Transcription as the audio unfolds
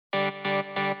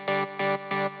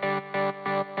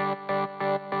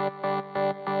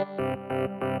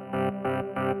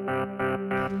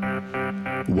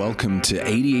Welcome to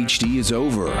ADHD is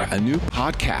Over, a new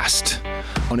podcast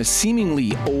on a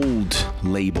seemingly old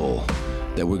label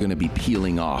that we're going to be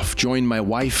peeling off. Join my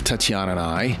wife, Tatiana, and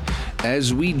I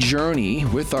as we journey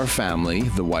with our family,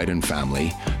 the Wyden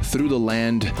family, through the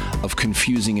land of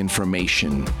confusing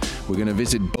information. We're going to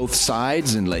visit both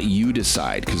sides and let you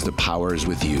decide because the power is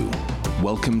with you.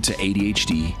 Welcome to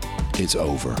ADHD is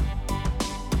Over.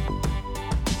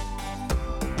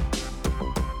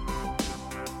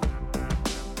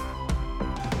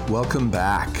 Welcome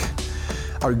back.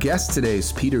 Our guest today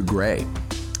is Peter Gray.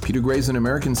 Peter Gray is an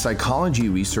American psychology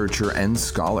researcher and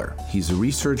scholar. He's a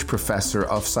research professor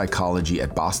of psychology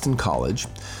at Boston College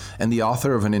and the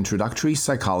author of an introductory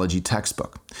psychology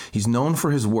textbook. He's known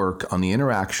for his work on the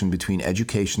interaction between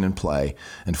education and play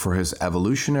and for his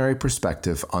evolutionary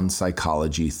perspective on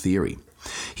psychology theory.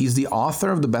 He's the author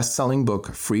of the best-selling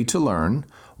book, Free to Learn: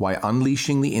 Why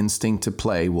Unleashing the Instinct to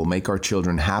Play Will Make Our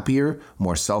Children Happier,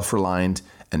 More Self-Reliant,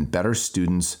 and Better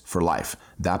Students for Life.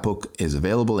 That book is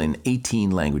available in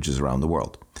 18 languages around the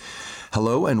world.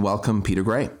 Hello and welcome, Peter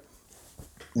Gray.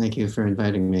 Thank you for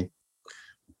inviting me.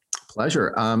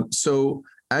 Pleasure. So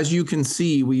as you can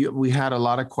see, we had a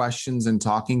lot of questions and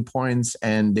talking points,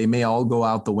 and they may all go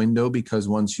out the window because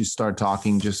once you start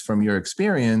talking just from your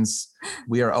experience,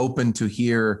 we are open to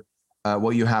hear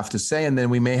what you have to say. And then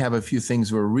we may have a few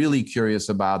things we're really curious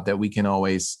about that we can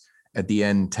always at the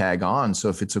end tag on. So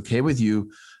if it's okay with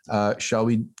you, shall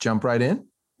we jump right in?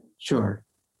 Sure.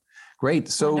 Great.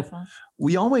 So Wonderful.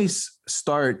 We always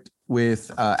start with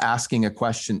asking a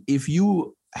question. If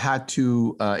you had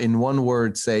to, in one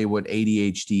word, say what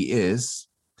ADHD is,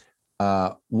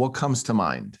 what comes to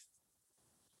mind?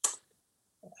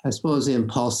 I suppose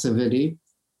impulsivity.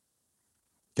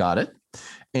 Got it.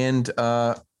 And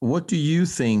what do you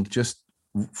think, just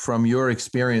from your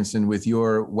experience and with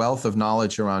your wealth of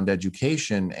knowledge around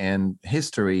education and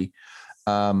history,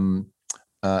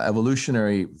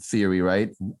 evolutionary theory,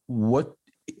 right? What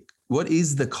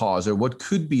is the cause, or what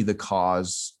could be the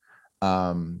cause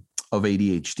of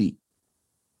ADHD?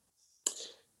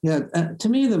 Yeah, to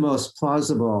me, the most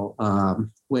plausible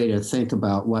way to think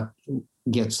about what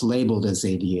gets labeled as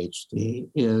ADHD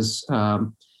is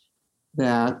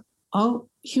that all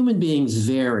human beings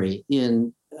vary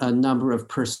in a number of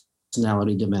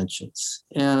personality dimensions.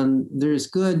 And there's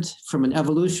good, from an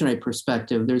evolutionary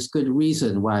perspective, there's good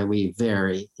reason why we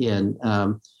vary in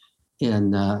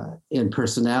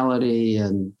personality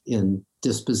and in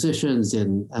dispositions.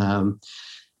 And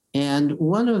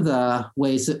one of the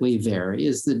ways that we vary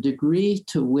is the degree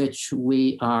to which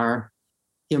we are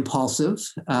impulsive,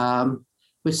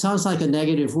 which sounds like a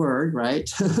negative word, right?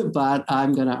 But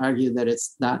I'm going to argue that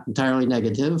it's not entirely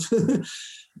negative.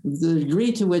 The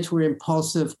degree to which we're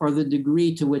impulsive, or the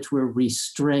degree to which we're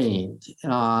restrained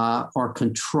or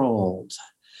controlled.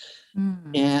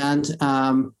 And,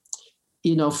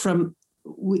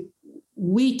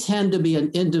 we tend to be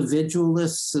an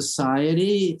individualist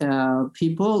society,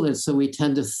 people. And so we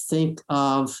tend to think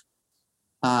of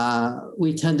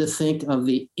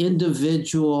the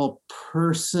individual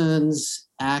person's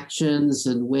actions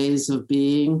and ways of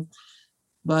being.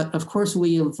 But of course,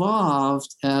 we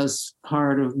evolved as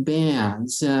part of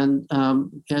bands, and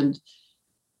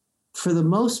for the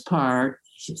most part,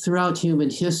 throughout human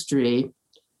history,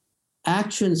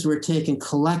 actions were taken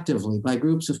collectively by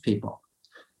groups of people.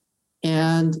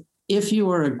 And if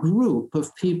you are a group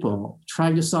of people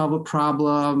trying to solve a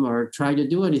problem or trying to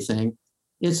do anything,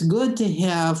 it's good to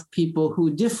have people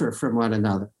who differ from one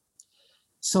another.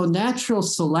 So natural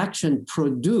selection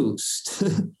produced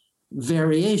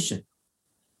variation.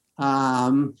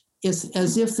 It's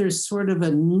as if there's sort of a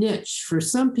niche for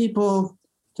some people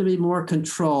to be more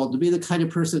controlled, to be the kind of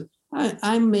person.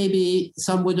 I'm maybe,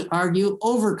 some would argue,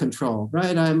 over controlled,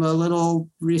 right? I'm a little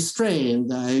restrained.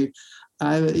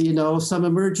 Some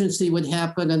emergency would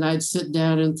happen and I'd sit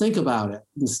down and think about it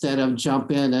instead of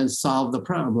jump in and solve the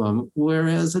problem.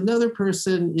 Whereas another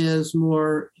person is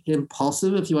more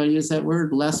impulsive, if you want to use that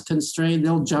word, less constrained,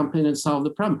 they'll jump in and solve the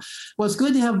problem. Well, it's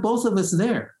good to have both of us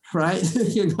there, right?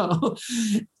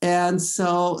 And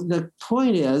so the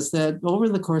point is that over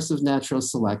the course of natural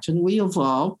selection, we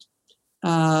evolved.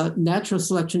 Natural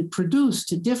selection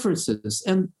produced differences,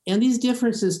 and these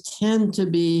differences tend to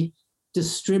be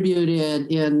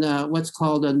distributed in what's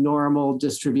called a normal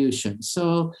distribution.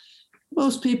 So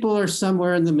most people are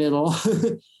somewhere in the middle.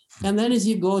 And then as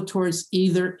you go towards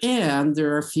either end,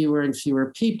 there are fewer and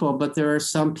fewer people, but there are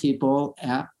some people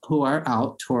who are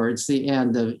out towards the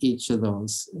end of each of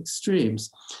those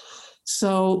extremes.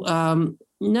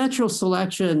 Natural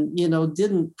selection,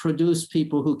 didn't produce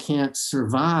people who can't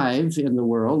survive in the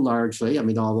world largely. I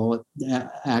mean, although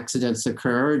accidents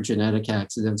occur, genetic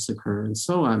accidents occur, and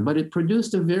so on, but it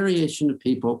produced a variation of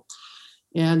people.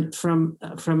 And from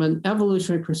an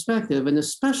evolutionary perspective, and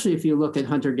especially if you look at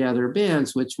hunter-gatherer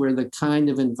bands, which were the kind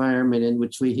of environment in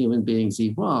which we human beings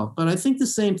evolved, but I think the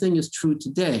same thing is true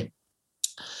today.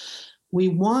 We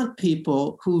want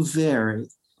people who vary.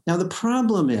 Now, the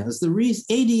problem is the reason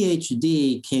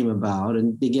ADHD came about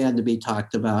and began to be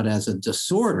talked about as a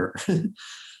disorder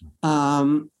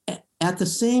at the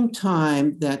same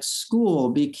time that school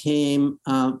became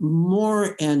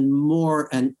more and more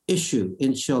an issue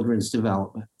in children's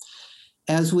development.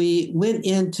 As we went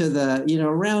into the,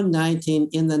 around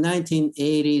in the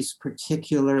 1980s,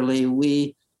 particularly,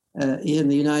 we, in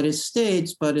the United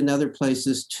States, but in other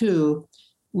places too,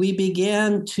 we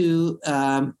began to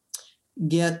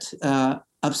get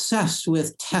obsessed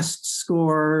with test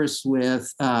scores,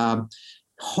 with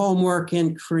homework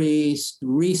increased,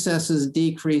 recesses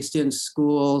decreased in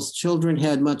schools, children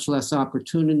had much less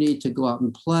opportunity to go out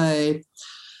and play.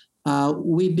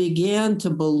 We began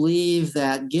to believe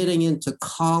that getting into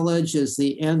college is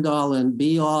the end-all and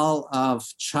be-all of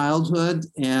childhood,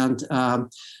 and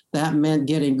that meant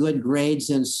getting good grades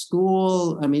in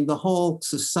school. I mean, the whole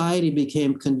society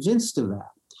became convinced of that.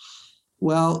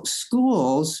 Well,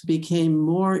 schools became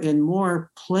more and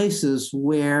more places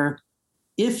where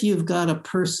if you've got a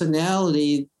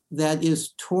personality that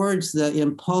is towards the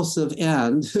impulsive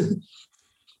end,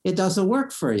 it doesn't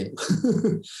work for you.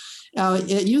 Now,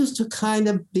 it used to kind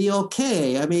of be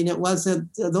okay. I mean, it wasn't,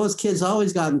 those kids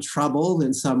always got in trouble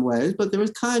in some ways, but there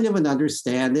was kind of an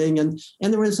understanding, and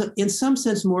there was, in some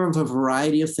sense, more of a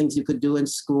variety of things you could do in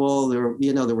school. There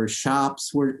were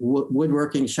shops,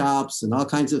 woodworking shops and all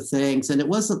kinds of things. And it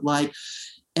wasn't like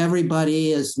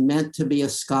everybody is meant to be a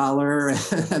scholar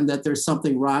and that there's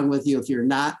something wrong with you if you're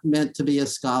not meant to be a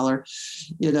scholar,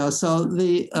 and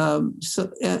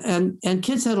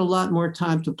kids had a lot more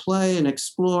time to play and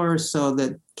explore, so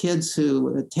that kids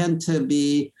who tend to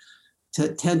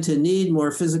need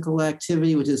more physical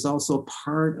activity, which is also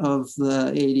part of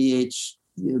the ADHD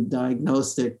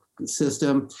diagnostic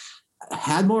system,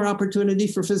 had more opportunity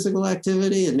for physical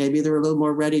activity, and maybe they were a little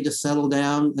more ready to settle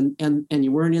down, and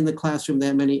you weren't in the classroom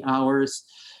that many hours.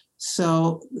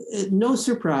 So no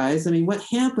surprise. I mean, what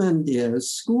happened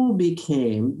is school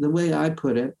became, the way I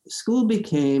put it, school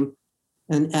became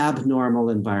an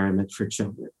abnormal environment for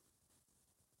children.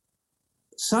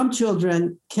 Some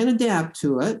children can adapt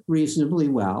to it reasonably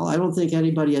well. I don't think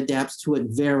anybody adapts to it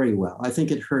very well. I think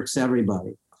it hurts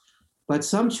everybody. But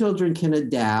some children can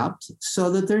adapt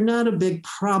so that they're not a big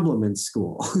problem in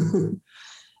school.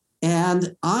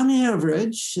 And on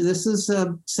average, this is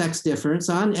a sex difference.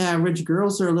 On average,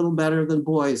 girls are a little better than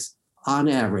boys on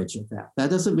average at that. That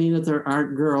doesn't mean that there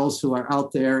aren't girls who are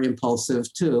out there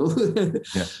impulsive too.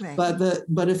 Yeah. Right.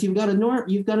 But if you've got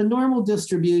a normal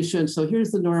distribution, so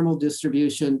here's the normal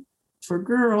distribution for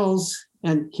girls,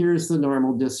 and here's the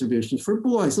normal distribution for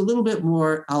boys, a little bit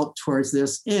more out towards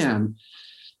this end.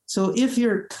 So if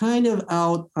you're kind of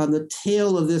out on the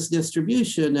tail of this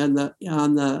distribution and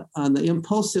on the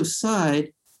impulsive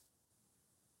side,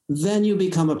 then you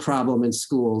become a problem in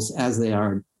schools as they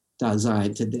are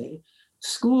designed today.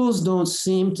 Schools don't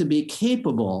seem to be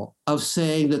capable of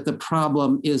saying that the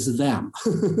problem is them.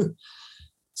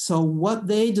 So what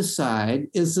they decide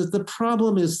is that the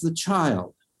problem is the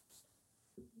child.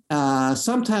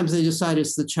 Sometimes they decide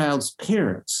it's the child's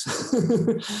parents,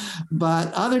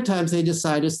 but other times they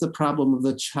decide it's the problem of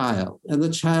the child, and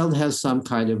the child has some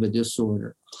kind of a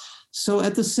disorder. So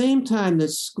at the same time that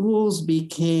schools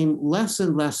became less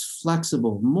and less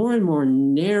flexible, more and more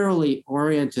narrowly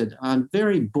oriented on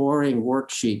very boring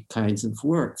worksheet kinds of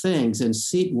things and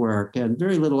seat work, and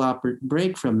very little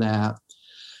break from that,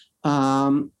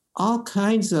 all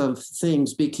kinds of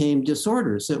things became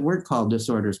disorders that weren't called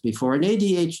disorders before. And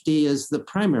ADHD is the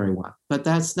primary one, but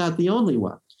that's not the only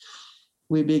one.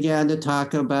 We began to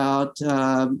talk about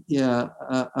dyslexia.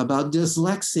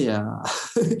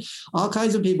 All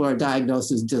kinds of people are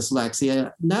diagnosed as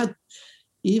dyslexia, not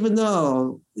even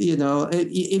though,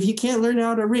 if you can't learn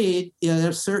how to read at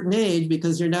a certain age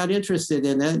because you're not interested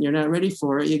in it and you're not ready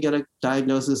for it, you get a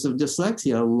diagnosis of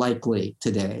dyslexia likely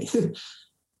today.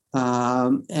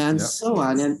 And so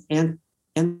on. And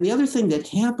the other thing that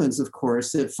happens, of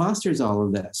course, that fosters all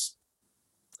of this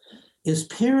is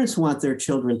parents want their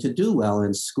children to do well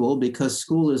in school because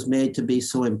school is made to be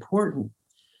so important.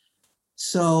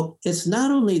 So it's not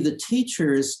only the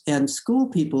teachers and school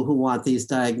people who want these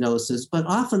diagnoses, but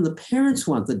often the parents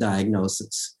want the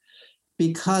diagnosis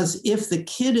because if the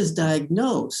kid is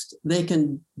diagnosed, they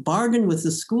can bargain with the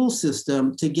school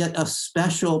system to get a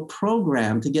special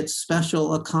program, to get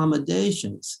special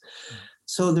accommodations.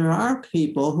 So there are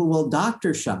people who will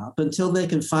doctor shop until they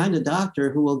can find a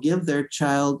doctor who will give their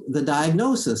child the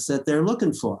diagnosis that they're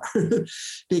looking for,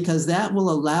 because that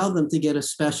will allow them to get a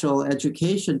special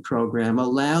education program,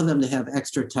 allow them to have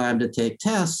extra time to take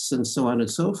tests and so on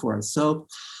and so forth. So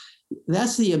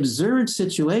that's the absurd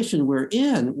situation we're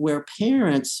in, where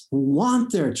parents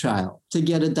want their child to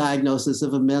get a diagnosis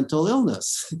of a mental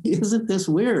illness. Isn't this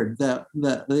weird, the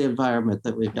environment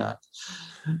that we've got?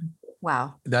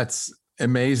 Wow. That's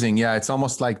amazing. Yeah, it's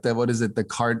almost like the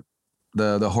cart,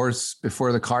 the horse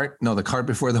before the cart. No, the cart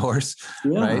before the horse.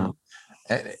 Yeah.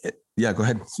 Right. Yeah, go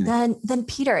ahead. Then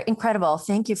Peter, incredible.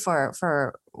 Thank you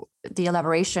for the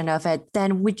elaboration of it.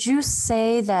 Then would you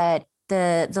say that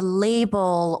the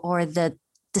label or the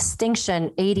distinction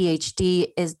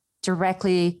ADHD is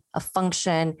directly a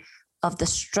function of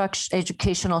the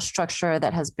educational structure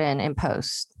that has been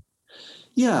imposed?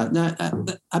 Yeah,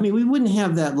 I mean, we wouldn't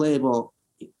have that label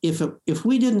if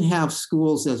we didn't have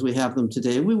schools as we have them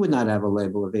today. We would not have a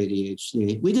label of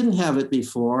ADHD. We didn't have it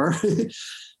before.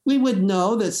 We would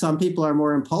know that some people are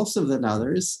more impulsive than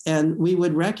others, and we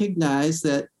would recognize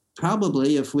that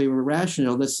probably, if we were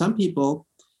rational, that some people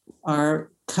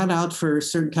are cut out for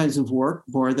certain kinds of work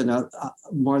more than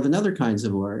other kinds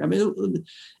of work. I mean,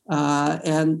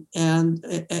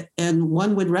 and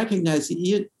one would recognize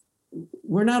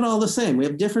we're not all the same. We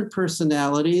have different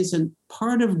personalities, and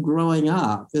part of growing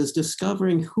up is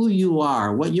discovering who you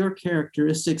are, what your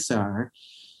characteristics are,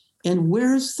 and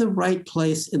where's the right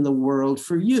place in the world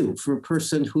for you, for a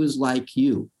person who's like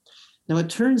you. Now, it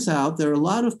turns out there are a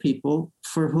lot of people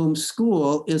for whom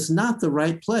school is not the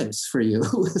right place for you,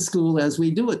 school as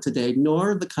we do it today,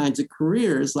 nor the kinds of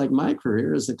careers like my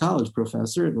career as a college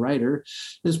professor and writer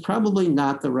is probably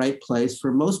not the right place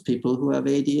for most people who have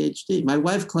ADHD. My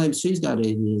wife claims she's got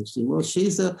ADHD. Well,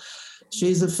 she's a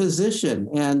physician,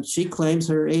 and she claims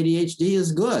her ADHD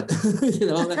is good.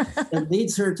 It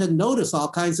leads her to notice all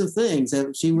kinds of things.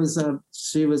 And she was an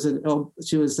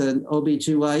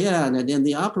OBGYN, and in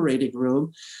the operating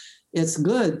room, it's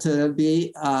good to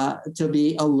be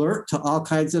alert to all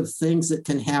kinds of things that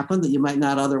can happen that you might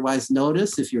not otherwise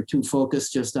notice if you're too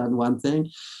focused just on one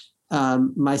thing.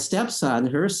 My stepson,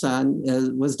 her son,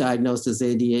 was diagnosed as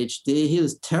ADHD. He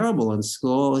was terrible in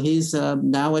school. He's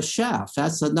now a chef.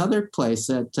 That's another place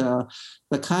that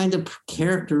the kind of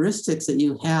characteristics that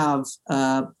you have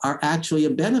are actually a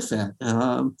benefit.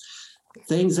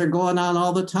 Things are going on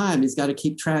all the time. He's got to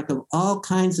keep track of all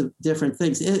kinds of different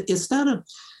things.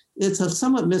 It's a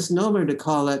somewhat misnomer to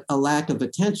call it a lack of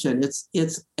attention.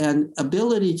 It's an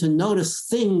ability to notice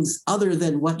things other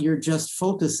than what you're just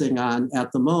focusing on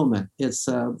at the moment. It's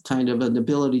kind of an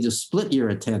ability to split your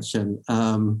attention,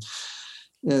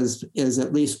 is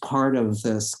at least part of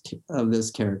this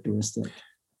characteristic.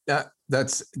 Yeah,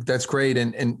 that's great,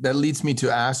 and that leads me to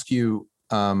ask you,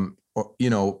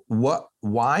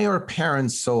 why are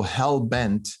parents so hell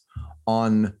bent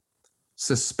on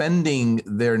suspending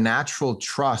their natural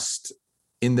trust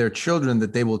in their children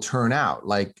that they will turn out?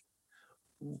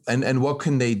 And what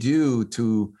can they do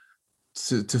to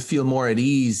feel more at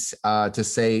ease, to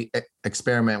say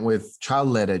experiment with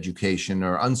child-led education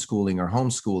or unschooling or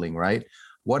homeschooling, right?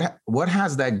 What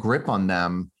has that grip on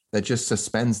them that just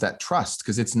suspends that trust?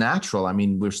 Because it's natural. I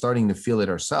mean, we're starting to feel it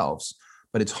ourselves,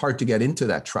 but it's hard to get into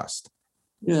that trust.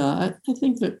 Yeah, I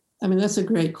think that's a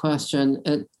great question.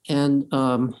 And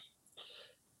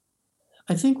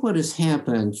I think what has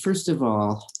happened, first of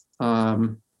all,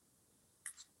 the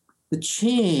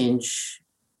change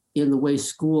in the way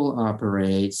school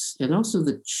operates, and also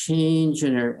the change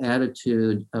in our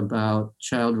attitude about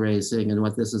child raising and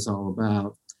what this is all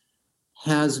about,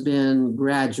 has been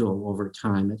gradual over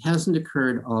time. It hasn't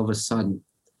occurred all of a sudden.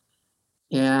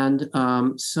 And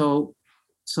so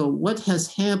what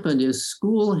has happened is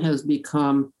school has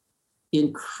become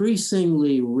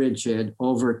increasingly rigid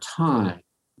over time,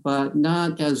 but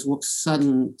not as a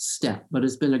sudden step, but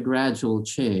it's been a gradual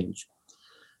change.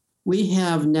 We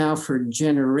have now for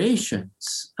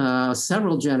generations,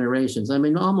 several generations, I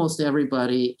mean, almost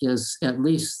everybody is at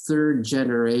least third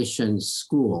generation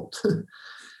schooled.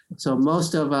 So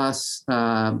most of us,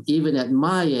 even at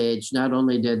my age, not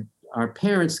only did our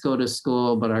parents go to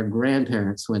school, but our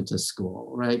grandparents went to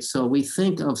school, right? So we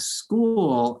think of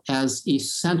school as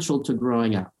essential to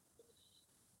growing up.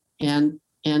 And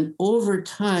over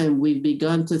time, we've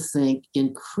begun to think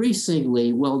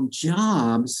increasingly, well,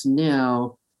 jobs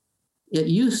now, it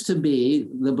used to be,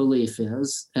 the belief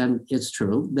is, and it's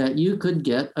true, that you could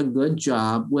get a good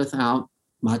job without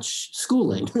much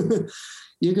schooling.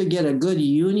 You could get a good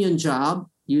union job,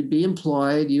 you'd be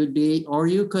employed, or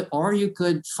you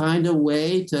could find a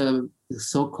way to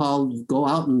so-called go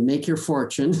out and make your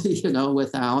fortune,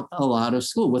 without a lot of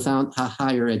school, without a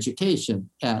higher education,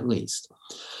 at least.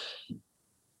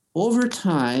 Over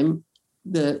time,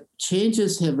 the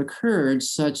changes have occurred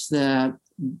such that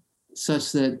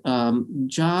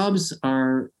jobs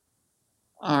are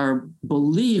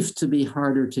believed to be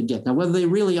harder to get. Now, whether they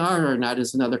really are or not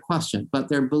is another question, but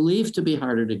they're believed to be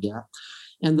harder to get.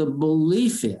 And the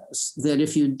belief is that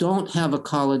if you don't have a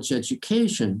college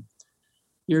education,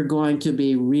 you're going to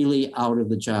be really out of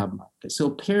the job market. So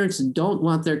parents don't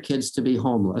want their kids to be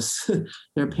homeless.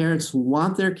 Their parents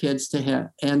want their kids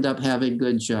to end up having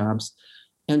good jobs.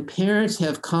 And parents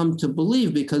have come to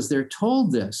believe, because they're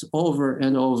told this over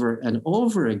and over and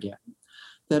over again,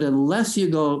 that unless you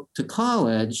go to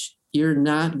college, you're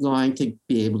not going to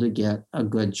be able to get a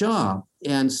good job.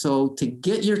 And so to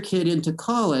get your kid into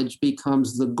college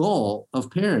becomes the goal of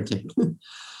parenting.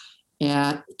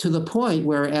 And to the point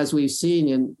where, as we've seen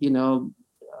in,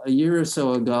 a year or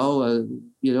so ago,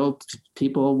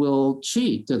 people will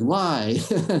cheat and lie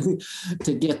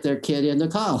to get their kid into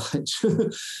college.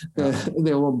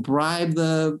 They will bribe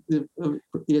so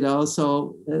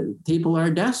people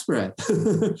are desperate.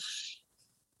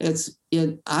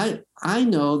 I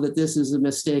know that this is a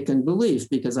mistaken belief,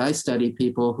 because I study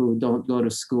people who don't go to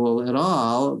school at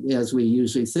all, as we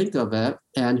usually think of it,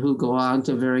 and who go on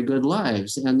to very good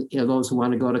lives. And those who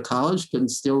want to go to college can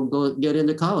still get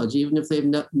into college, even if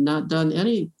they've not done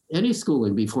any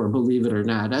schooling before, believe it or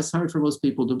not. That's hard for most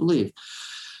people to believe.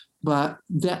 But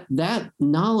that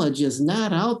knowledge is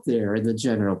not out there in the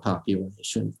general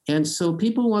population. And so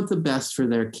people want the best for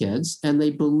their kids, and they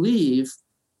believe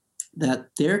that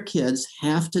their kids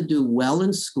have to do well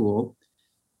in school.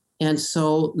 And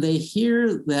so they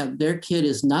hear that their kid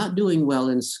is not doing well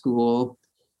in school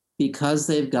because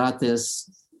they've got this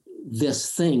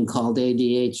thing called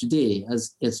ADHD,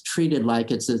 as it's treated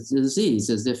like it's a disease,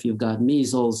 as if you've got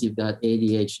measles, you've got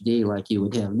ADHD, like you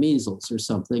would have measles or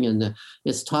something. And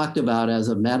it's talked about as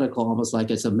almost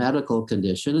like it's a medical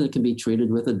condition, and it can be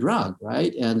treated with a drug,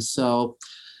 right? And so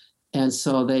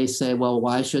they say, well,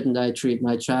 why shouldn't I treat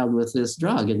my child with this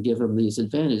drug and give him these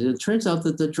advantages? And it turns out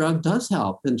that the drug does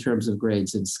help in terms of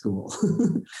grades in school.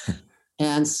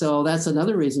 And so that's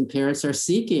another reason parents are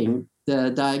seeking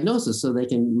the diagnosis, so they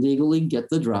can legally get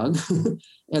the drug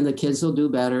and the kids will do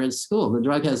better in school. The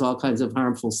drug has all kinds of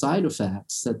harmful side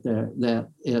effects that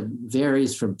it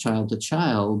varies from child to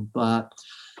child, but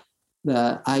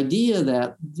the idea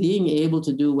that being able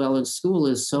to do well in school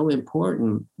is so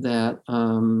important that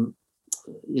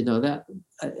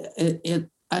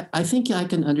I think I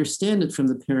can understand it from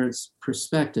the parent's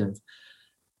perspective.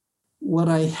 What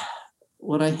I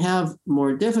have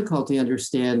more difficulty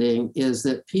understanding is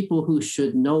that people who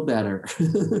should know better,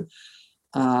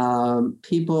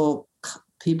 people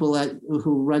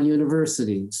who run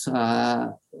universities,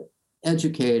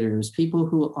 educators, people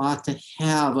who ought to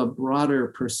have a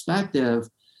broader perspective,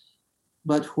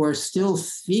 but who are still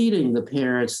feeding the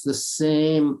parents the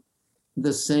same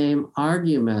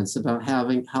arguments about how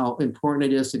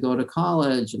important it is to go to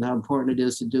college and how important it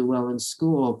is to do well in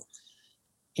school.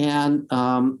 And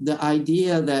the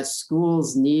idea that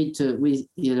schools need to,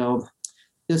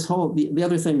 the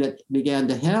other thing that began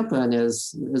to happen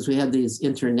is we had these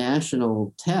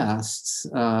international tests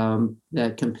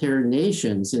that compare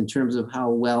nations in terms of how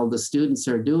well the students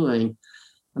are doing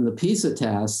on the PISA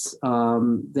tests.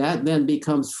 That then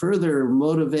becomes further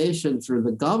motivation for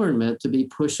the government to be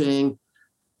pushing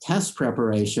test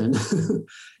preparation,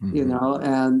 mm-hmm.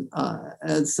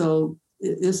 And so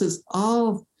this is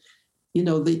all,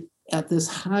 at this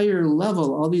higher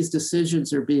level, all these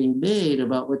decisions are being made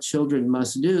about what children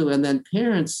must do. And then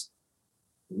parents,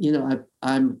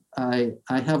 I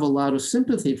have a lot of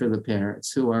sympathy for the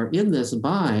parents who are in this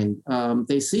bind.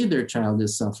 They see their child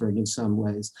is suffering in some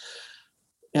ways.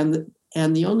 And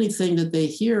the only thing that they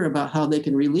hear about how they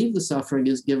can relieve the suffering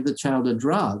is give the child a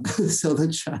drug so the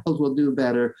child will do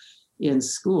better in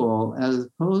school, as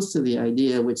opposed to the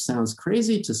idea, which sounds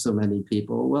crazy to so many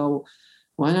people, well,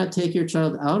 why not take your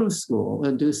child out of school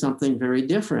and do something very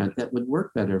different that would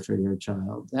work better for your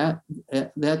child?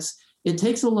 It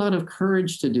takes a lot of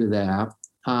courage to do that.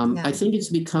 I think it's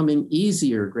becoming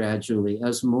easier gradually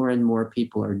as more and more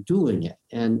people are doing it.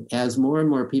 And as more and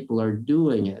more people are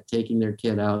doing it, taking their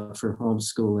kid out for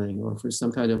homeschooling or for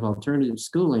some kind of alternative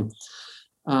schooling,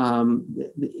 more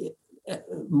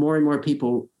and more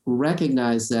people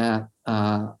recognize that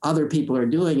other people are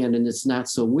doing it and it's not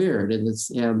so weird,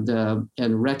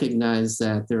 and recognize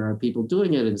that there are people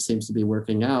doing it and it seems to be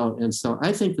working out. And so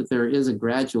I think that there is a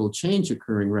gradual change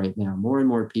occurring right now. More and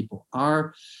more people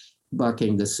are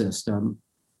bucking the system.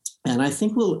 And I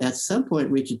think we'll at some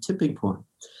point reach a tipping point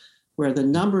where the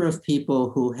number of people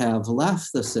who have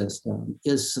left the system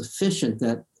is sufficient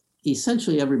that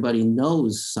essentially everybody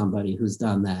knows somebody who's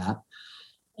done that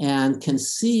and can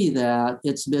see that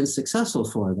it's been successful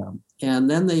for them. And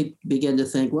then they begin to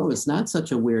think, well, it's not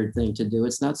such a weird thing to do.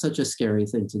 It's not such a scary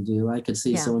thing to do. I could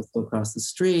see someone go across the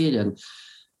street and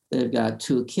they've got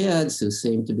 2 kids who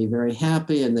seem to be very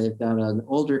happy, and they've got an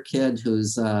older kid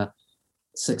who's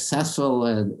successful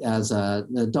as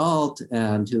an adult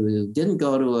and who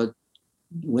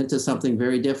went to something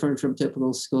very different from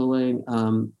typical schooling.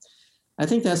 I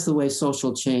think that's the way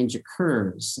social change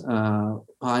occurs,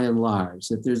 by and large.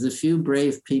 If there's a few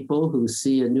brave people who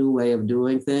see a new way of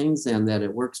doing things and that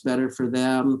it works better for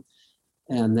them,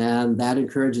 and then that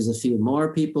encourages a few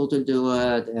more people to do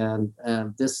it, and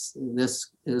this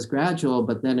is gradual.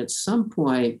 But then at some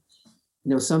point,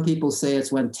 some people say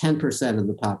it's when 10% of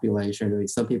the population are doing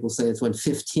it. Some people say it's when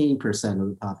 15% of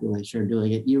the population are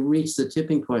doing it. You reach the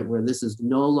tipping point where this is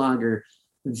no longer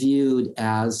viewed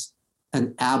as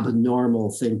an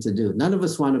abnormal thing to do. None of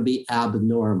us want to be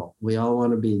abnormal. We all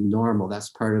want to be normal. That's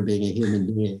part of being a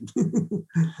human being.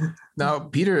 Now,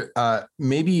 Peter,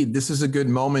 maybe this is a good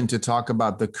moment to talk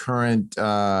about the current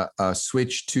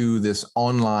switch to this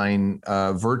online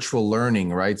virtual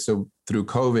learning, right? So through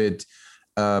COVID,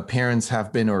 parents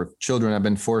have been, or children have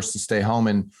been forced to stay home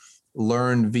and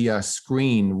learn via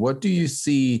screen. What do you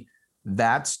see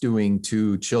that's doing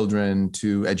to children,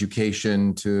 to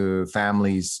education, to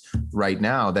families right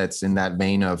now? That's in that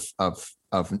vein of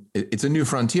it's a new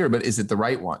frontier, but is it the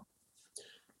right one?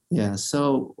 Yeah.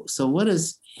 So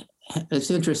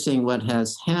it's interesting what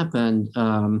has happened.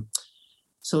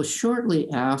 So shortly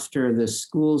after the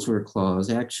schools were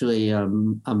closed, actually a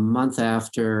month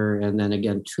after, and then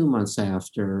again 2 months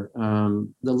after,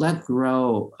 the Let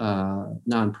Grow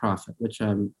nonprofit, which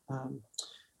I'm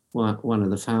one of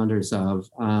the founders of,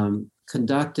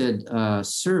 conducted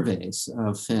surveys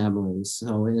of families.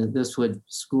 So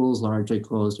schools largely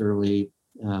closed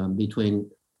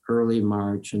between early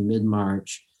March and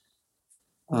mid-March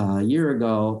a year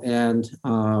ago. And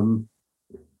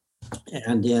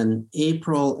in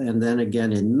April and then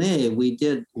again in May, we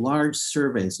did large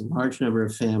surveys, a large number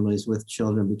of families with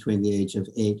children between the age of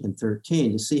 8 and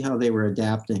 13 to see how they were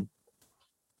adapting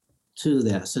to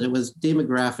this. And it was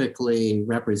demographically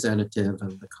representative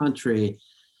of the country,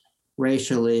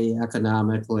 racially,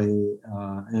 economically,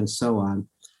 and so on.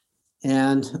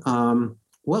 And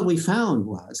what we found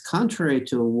was, contrary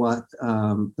to what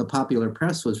the popular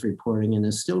press was reporting and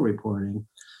is still reporting,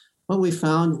 what we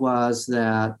found was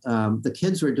that the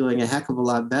kids were doing a heck of a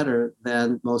lot better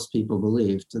than most people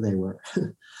believed they were.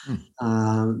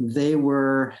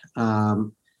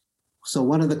 So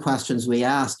one of the questions we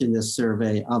asked in this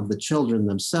survey of the children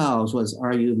themselves was,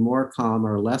 are you more calm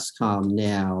or less calm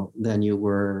now than you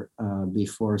were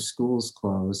before schools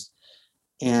closed?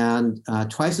 And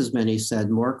twice as many said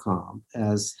more calm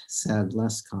as said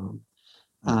less calm.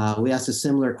 We asked a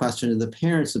similar question to the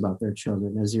parents about their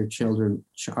children. Is your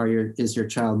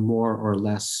child more or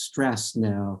less stressed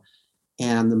now?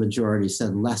 And the majority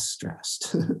said less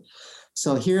stressed.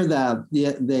 So here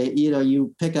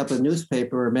you pick up a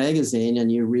newspaper or magazine and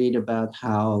you read about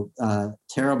how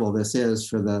terrible this is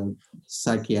for the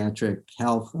psychiatric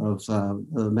health of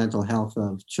the mental health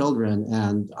of children.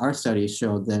 And our studies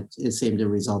showed that it seemed to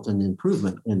result in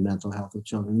improvement in mental health of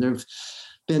children. There've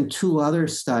been 2 other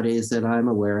studies that I'm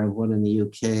aware of, one in the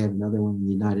UK and another one in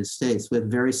the United States, with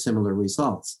very similar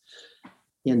results.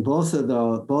 In both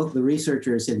the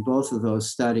researchers in both of those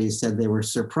studies said they were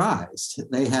surprised.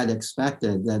 They had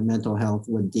expected that mental health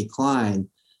would decline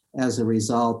as a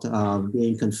result of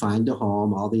being confined to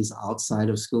home, all these outside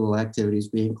of school activities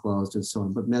being closed and so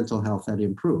on, but mental health had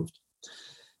improved.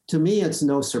 To me, it's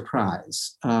no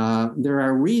surprise. There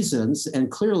are reasons,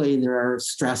 and clearly there are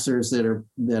stressors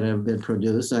that have been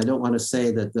produced. I don't want to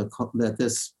say that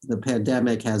the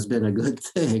pandemic has been a good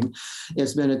thing.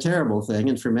 It's been a terrible thing,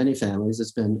 and for many families,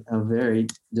 it's been a very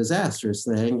disastrous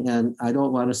thing. And I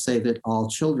don't want to say that all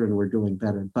children were doing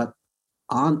better, but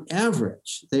on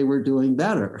average, they were doing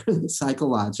better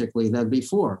psychologically than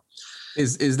before.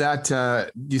 Is that?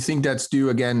 Do you think that's due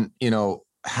again?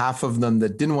 Half of them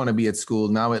that didn't want to be at school,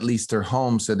 now at least they're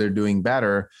home, so they're doing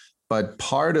better. But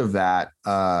part of that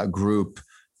group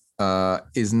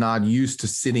is not used to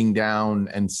sitting down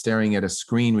and staring at a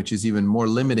screen, which is even more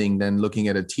limiting than looking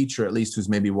at a teacher, at least who's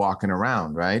maybe walking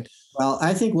around, right? Well,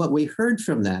 I think what we heard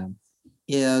from them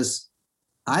is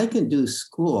I can do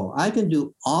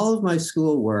all of my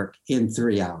schoolwork in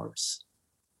 3 hours,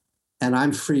 and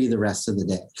I'm free the rest of the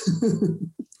day.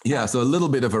 Yeah, so a little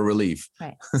bit of a relief.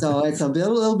 Right. So it's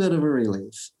little bit of a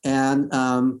relief. And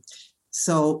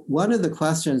so one of the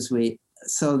questions we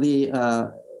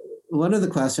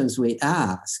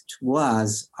asked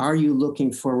was, are you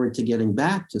looking forward to getting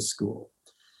back to school?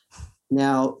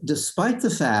 Now, despite the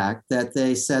fact that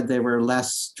they said they were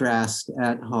less stressed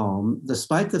at home,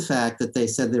 despite the fact that they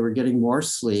said they were getting more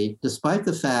sleep, despite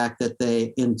the fact that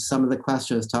they, in some of the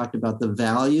questions, talked about the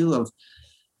value of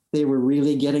they were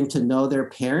really getting to know their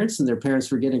parents and their parents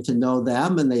were getting to know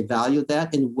them, and they valued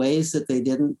that in ways that they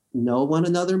didn't know one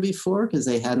another before because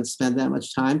they hadn't spent that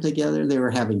much time together. They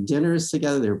were having dinners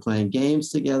together. They were playing games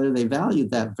together. They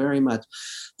valued that very much.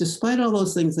 Despite all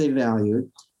those things they valued,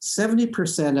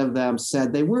 70% of them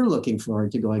said they were looking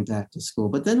forward to going back to school.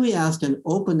 But then we asked an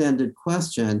open-ended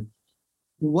question,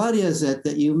 what is it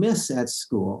that you miss at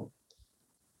school?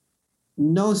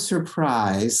 No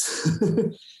surprise.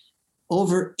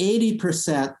 Over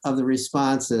 80% of the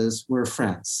responses were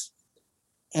friends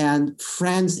and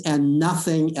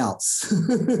nothing else.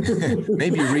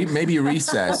 maybe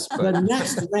recess. But. The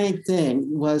next ranked thing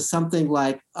was something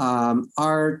like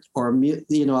art or,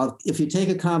 if you take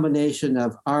a combination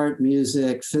of art,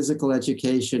 music, physical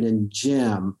education, and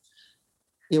gym,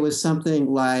 it was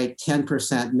something like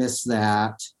 10% missed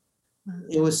that.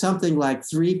 It was something like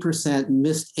 3%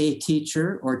 missed a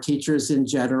teacher or teachers in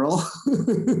general.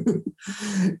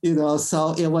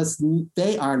 So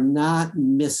they are not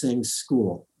missing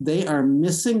school. They are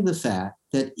missing the fact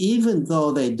that even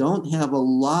though they don't have a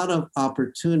lot of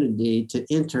opportunity to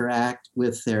interact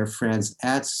with their friends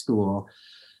at school,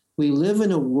 we live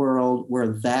in a world where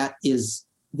that is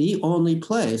the only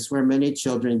place where many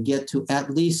children get to at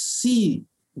least see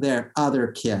their other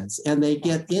kids, and they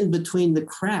get in between the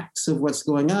cracks of what's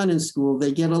going on in school.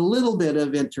 They get a little bit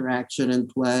of interaction and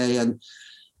play,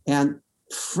 and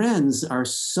friends are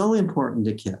so important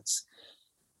to kids.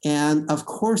 And of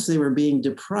course, they were being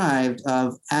deprived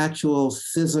of actual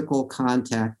physical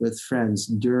contact with friends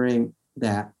during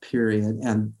that period,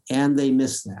 and they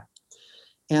missed that.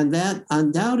 And that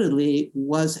undoubtedly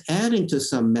was adding to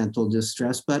some mental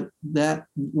distress, but that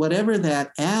whatever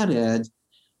that added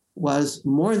was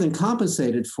more than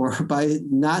compensated for by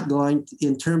not going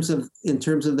in terms of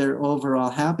their overall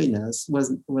happiness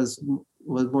was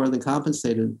more than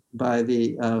compensated by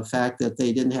the fact that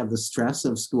they didn't have the stress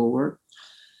of schoolwork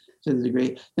to the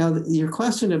degree. Now, your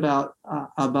question about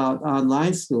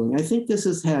online schooling, I think this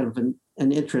has had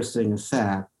an interesting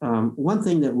effect. One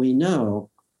thing that we know,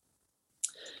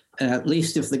 at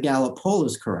least if the Gallup poll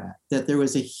is correct, that there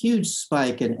was a huge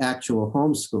spike in actual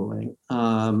homeschooling.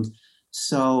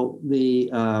 So the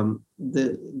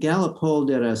Gallup poll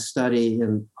did a study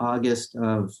in August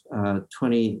of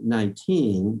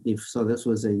 2019, so this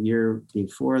was a year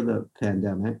before the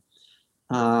pandemic,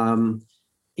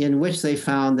 in which they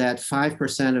found that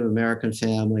 5% of American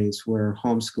families were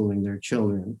homeschooling their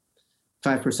children.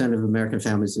 5% of American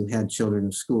families who had children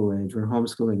of school age were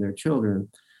homeschooling their children.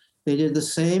 They did the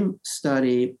same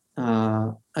study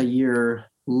a year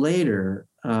later,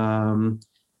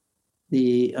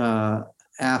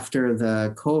 after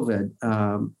the COVID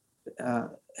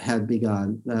had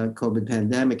begun, the COVID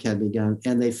pandemic had begun,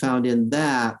 and they found in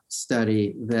that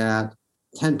study that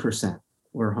 10%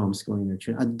 were homeschooling their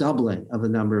children, a doubling of the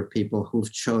number of people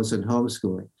who've chosen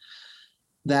homeschooling.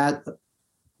 That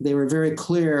they were very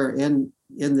clear in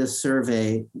this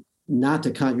survey not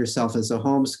to count yourself as a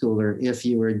homeschooler if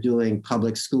you were doing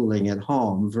public schooling at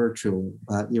home virtually,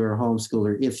 but you're a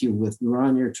homeschooler if you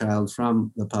withdrawn your child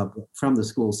from the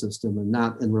school system and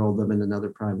not enroll them in another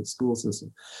private school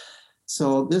system.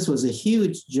 So this was a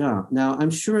huge jump. Now,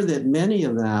 I'm sure that many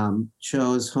of them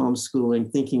chose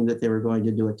homeschooling thinking that they were going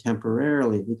to do it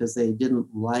temporarily because they didn't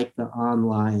like the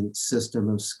online system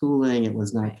of schooling. It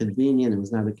was not convenient. It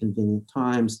was not at convenient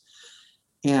times.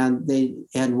 And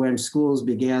when schools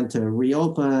began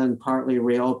to partly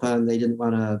reopen, they didn't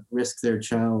want to risk their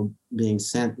child being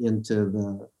sent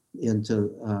into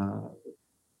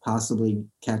possibly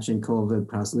catching COVID,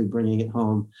 possibly bringing it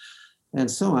home,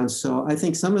 and so on. So I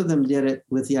think some of them did it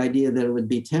with the idea that it would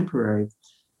be temporary.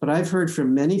 But I've heard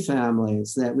from many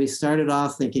families that we started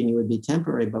off thinking it would be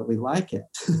temporary, but we like it.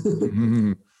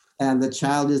 Mm-hmm. And the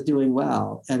child is doing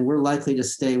well, and we're likely to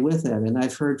stay with it. And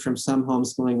I've heard from some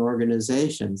homeschooling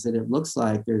organizations that it looks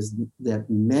like that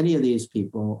many of these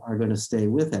people are going to stay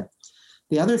with it.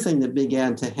 The other thing that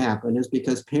began to happen is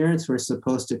because parents were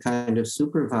supposed to kind of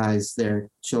supervise their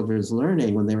children's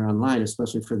learning when they were online,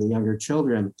 especially for the younger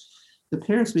children, the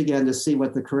parents began to see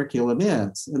what the curriculum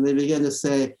is, and they began to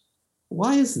say,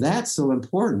 why is that so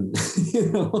important?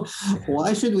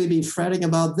 Why should we be fretting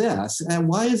about this? And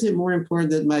why is it more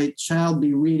important that my child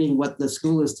be reading what the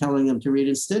school is telling them to read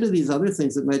instead of these other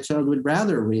things that my child would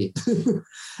rather read?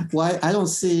 Why? I don't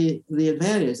see the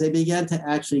advantage. They began to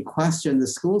actually question the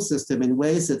school system in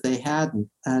ways that they hadn't.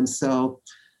 And so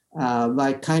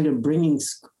by kind of bringing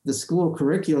the school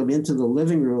curriculum into the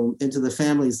living room, into the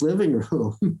family's living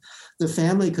room, the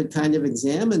family could kind of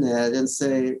examine it and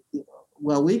say,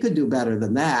 well, we could do better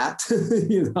than that.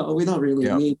 We don't really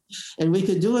need, and we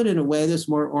could do it in a way that's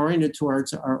more oriented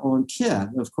towards our own kid.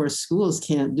 Of course, schools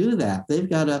can't do that. They've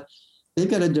got to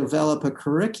develop a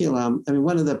curriculum. I mean,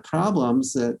 one of the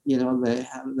problems that,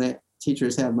 the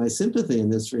teachers have my sympathy in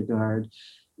this regard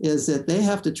is that they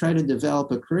have to try to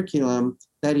develop a curriculum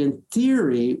that in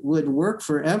theory would work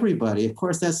for everybody. Of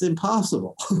course, that's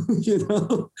impossible,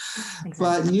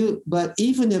 Exactly. But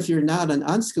even if you're not an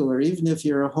unschooler, even if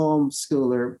you're a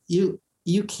homeschooler,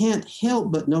 you can't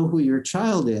help but know who your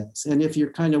child is. And if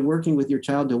you're kind of working with your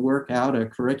child to work out a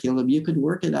curriculum, you could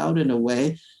work it out in a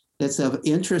way that's of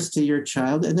interest to your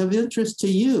child and of interest to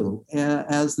you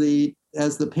as the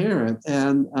parent.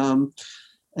 And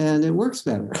it works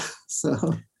better.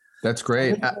 So that's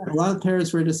great. A lot of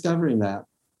parents were discovering that.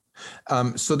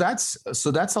 So that's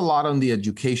a lot on the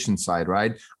education side,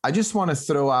 right? I just want to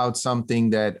throw out something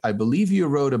that I believe you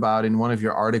wrote about in one of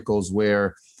your articles,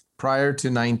 where prior to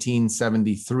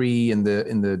 1973 in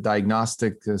the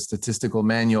Diagnostic Statistical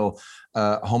Manual,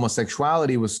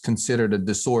 homosexuality was considered a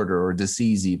disorder or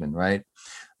disease even, right?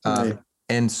 Right.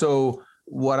 And so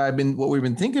what we've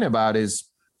been thinking about is,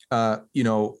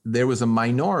 there was a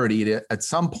minority that at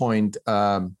some point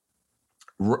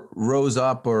rose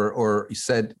up or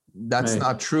said, that's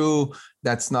not true.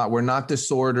 We're not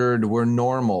disordered. We're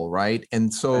normal. Right.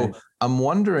 And so I'm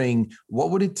wondering, what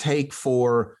would it take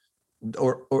for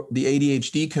or the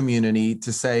ADHD community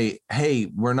to say,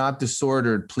 hey, we're not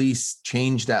disordered. Please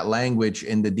change that language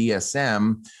in the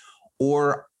DSM.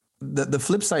 Or the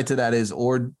flip side to that is,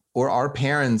 or our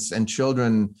parents and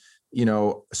children,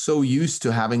 so used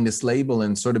to having this label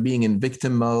and sort of being in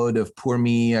victim mode of poor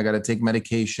me, I got to take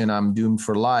medication, I'm doomed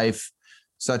for life,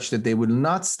 such that they would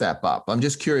not step up. I'm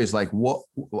just curious, what,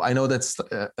 I know that's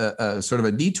a sort of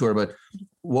a detour, but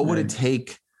what would it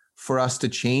take for us to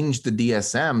change the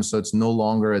DSM so it's no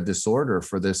longer a disorder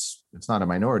for this, it's not a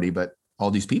minority, but all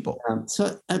these people? I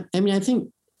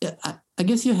think, I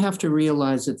guess you have to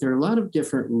realize that there are a lot of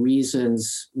different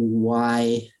reasons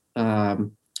why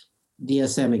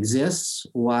DSM exists,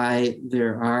 why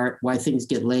things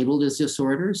get labeled as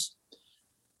disorders.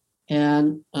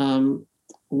 And a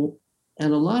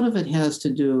lot of it has to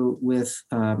do with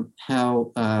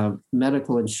how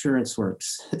medical insurance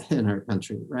works in our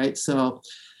country, right? So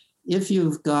if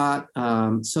you've got,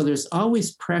 so there's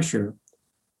always pressure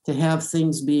to have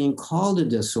things being called a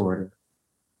disorder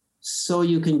so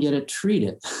you can get it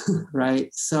treated,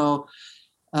 right? So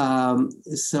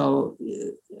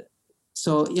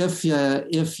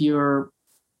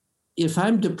if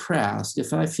I'm depressed,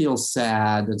 if I feel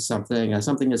sad and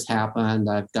something has happened,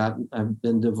 I've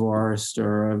been divorced,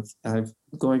 or I've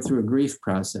going through a grief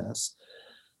process,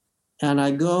 and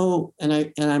I go and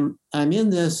I'm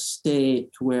in this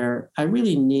state where I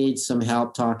really need some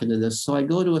help talking to this, so I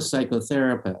go to a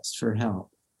psychotherapist for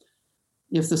help.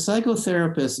 If the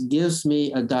psychotherapist gives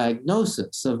me a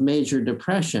diagnosis of major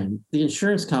depression, the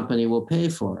insurance company will pay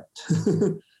for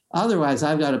it. Otherwise,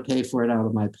 I've got to pay for it out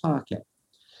of my pocket.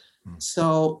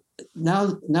 So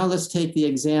now let's take the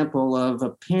example of a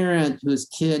parent whose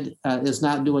kid is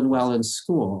not doing well in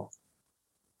school.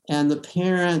 And the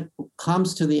parent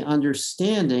comes to the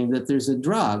understanding that there's a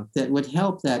drug that would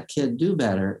help that kid do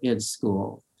better in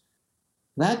school.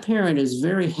 That parent is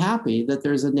very happy that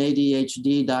there's an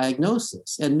ADHD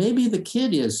diagnosis, and maybe the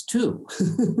kid is too.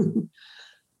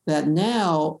 That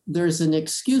now there's an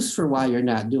excuse for why you're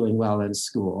not doing well in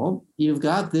school. You've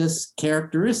got this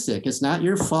characteristic. It's not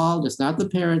your fault. It's not the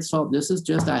parent's fault. This is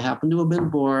just, I happen to have been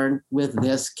born with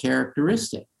this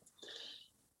characteristic.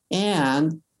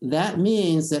 And that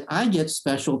means that I get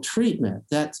special treatment.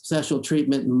 That special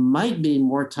treatment might be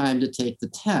more time to take the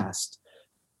test.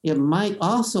 It might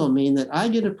also mean that I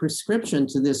get a prescription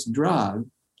to this drug,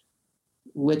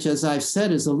 which, as I've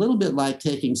said, is a little bit like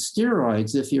taking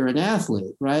steroids if you're an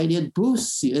athlete, right? It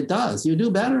boosts you, it does. You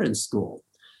do better in school.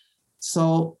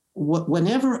 So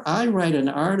whenever I write an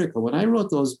article, when I wrote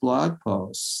those blog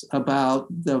posts about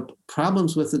the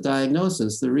problems with the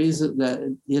diagnosis, the reason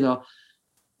that,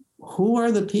 who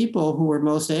are the people who are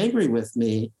most angry with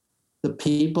me? The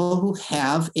people who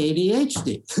have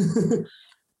ADHD.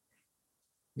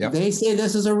 Yep. They say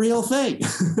this is a real thing.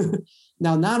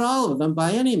 Now, not all of them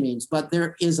by any means, but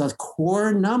there is a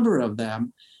core number of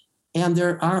them. And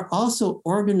there are also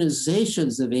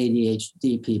organizations of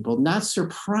ADHD people, not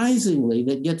surprisingly,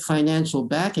 that get financial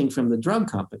backing from the drug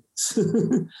companies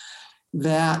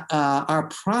that are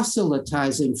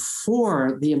proselytizing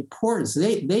for the importance.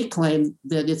 They claim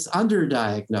that it's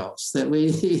underdiagnosed, that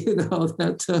we,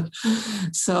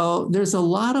 so there's a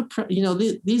lot of,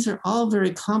 these are all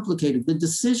very complicated. The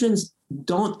decisions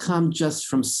don't come just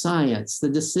from science. The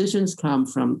decisions come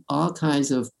from all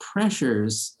kinds of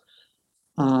pressures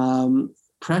from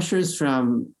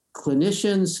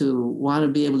clinicians who want to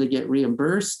be able to get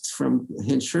reimbursed from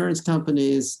insurance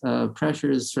companies,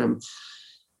 pressures from,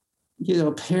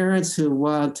 parents who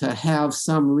want to have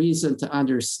some reason to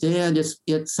understand.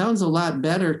 It sounds a lot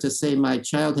better to say my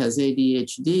child has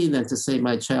ADHD than to say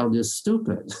my child is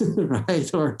stupid,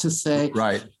 right? Or to say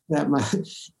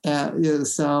that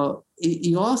so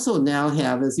you also now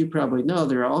have, as you probably know,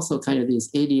 there are also kind of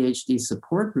these ADHD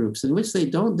support groups in which they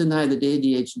don't deny that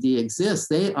ADHD exists.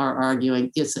 They are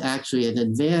arguing it's actually an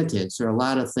advantage. There are a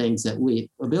lot of things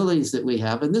abilities that we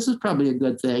have, and this is probably a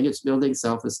good thing. It's building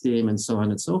self-esteem and so on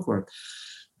and so forth.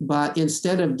 But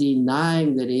instead of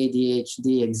denying that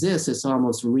ADHD exists, it's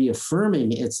almost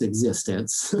reaffirming its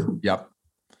existence. Yep.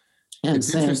 And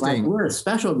it's saying, like, we're a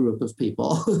special group of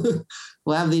people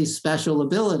who have these special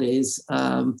abilities.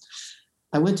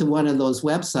 I went to one of those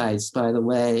websites, by the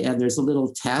way, and there's a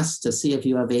little test to see if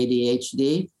you have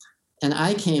ADHD. And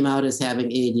I came out as having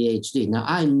ADHD. Now,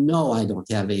 I know I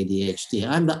don't have ADHD.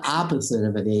 I'm the opposite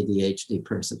of an ADHD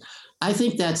person. I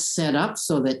think that's set up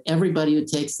so that everybody who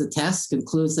takes the test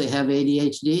concludes they have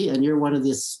ADHD, and you're one of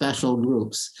these special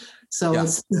groups. So yeah.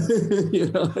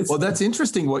 It's, well, that's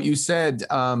interesting what you said.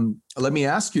 Let me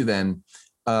ask you then,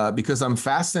 because I'm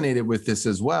fascinated with this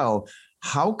as well.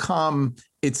 How come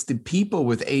it's the people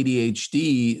with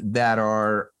ADHD that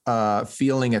are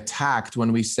feeling attacked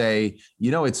when we say,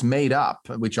 it's made up,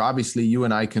 which obviously you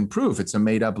and I can prove it's a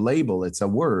made up label, it's a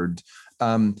word.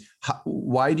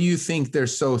 Why do you think they're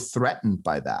so threatened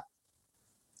by that?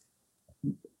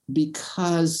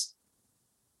 Because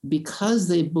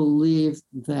they believe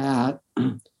that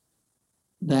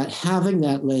having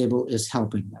that label is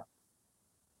helping them.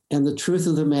 And the truth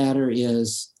of the matter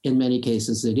is, in many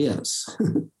cases, it is.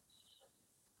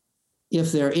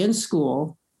 If they're in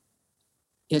school,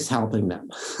 it's helping them.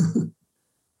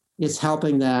 It's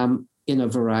helping them in a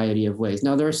variety of ways.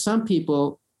 Now, there are some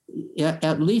people,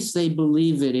 at least they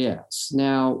believe it is.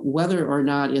 Now, whether or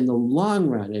not in the long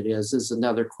run it is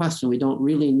another question. We don't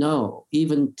really know.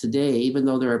 Even today, even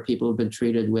though there are people who've been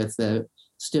treated with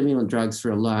stimulant drugs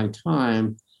for a long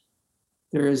time,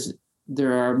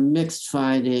 there are mixed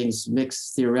findings,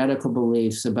 mixed theoretical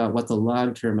beliefs about what the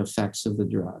long-term effects of the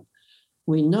drug.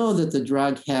 We know that the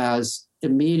drug has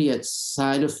immediate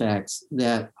side effects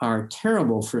that are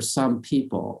terrible for some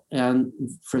people. And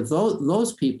for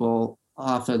those people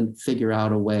often figure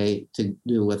out a way to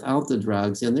do without the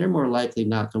drugs, and they're more likely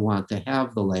not to want to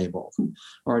have the label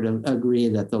or to agree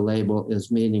that the label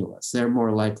is meaningless. They're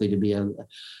more likely to be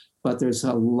but there's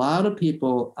a lot of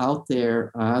people out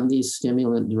there on these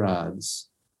stimulant drugs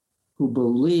who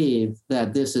believe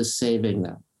that this is saving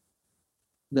them,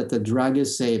 that the drug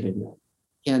is saving them.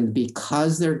 And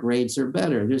because their grades are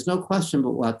better, there's no question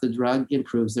but what the drug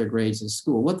improves their grades in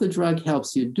school. What the drug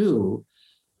helps you do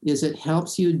is it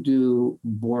helps you do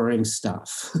boring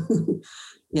stuff.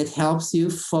 It helps you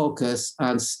focus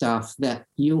on stuff that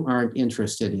you aren't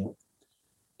interested in.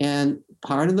 And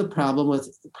part of the problem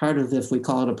if we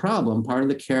call it a problem, part of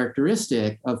the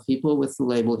characteristic of people with the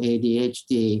label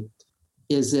ADHD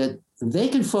is that they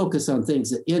can focus on things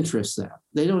that interest them.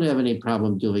 They don't have any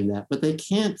problem doing that, but they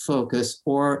can't focus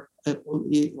or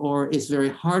it's very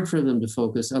hard for them to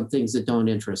focus on things that don't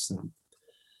interest them.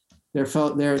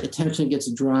 Their attention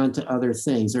gets drawn to other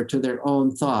things or to their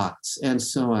own thoughts and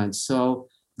so on. So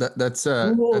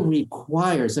school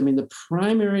requires, the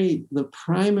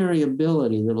primary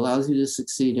ability that allows you to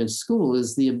succeed in school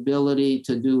is the ability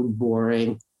to do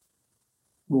boring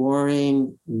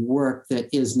work that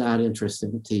is not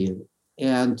interesting to you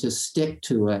and to stick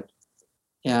to it.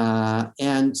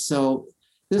 And so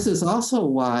this is also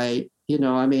why,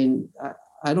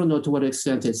 I don't know to what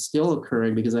extent it's still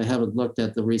occurring because I haven't looked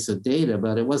at the recent data,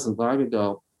 but it wasn't long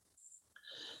ago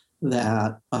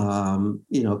that,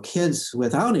 kids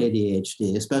without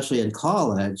ADHD, especially in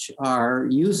college, are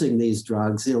using these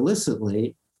drugs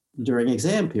illicitly during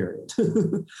exam period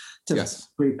to Yes.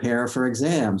 prepare for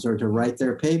exams or to write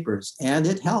their papers, and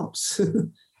it helps.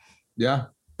 Yeah.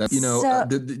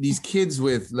 These kids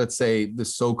with, let's say, the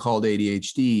so-called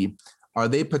ADHD, are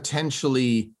they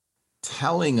potentially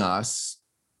telling us,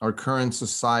 our current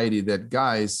society, that,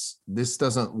 guys, this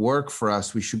doesn't work for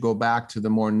us, we should go back to the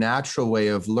more natural way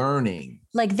of learning?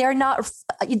 Like they're not,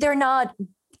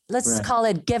 let's Right. call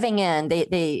it giving in.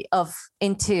 They're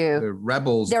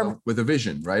rebels with a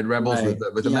vision, right? Rebels Right.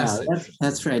 with a message.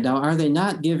 That's right. Now, are they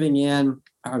not giving in?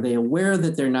 Are they aware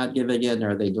that they're not giving in?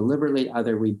 Are they deliberately, are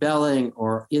they rebelling,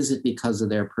 or is it because of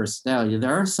their personality?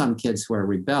 There are some kids who are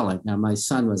rebelling. Now, my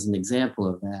son was an example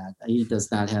of that. He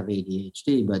does not have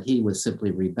ADHD, but he was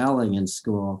simply rebelling in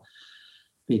school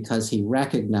because he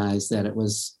recognized that it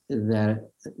was that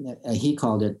he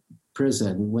called it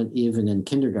prison, when even in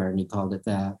kindergarten he called it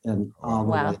that, and all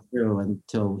the way through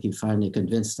until he finally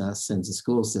convinced us in the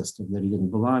school system that he didn't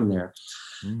belong there.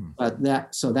 But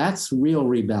that's real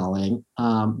rebelling.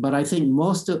 But I think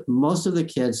most of the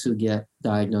kids who get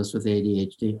diagnosed with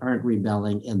ADHD aren't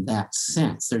rebelling in that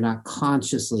sense. They're not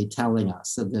consciously telling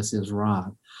us that this is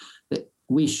wrong. That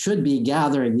we should be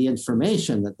gathering the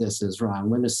information that this is wrong.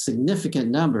 When a significant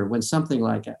number, when something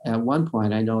like at one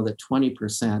point, I know that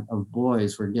 20% of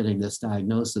boys were getting this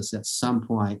diagnosis at some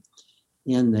point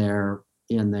in their,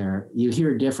 you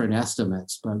hear different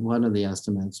estimates, but one of the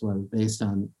estimates was based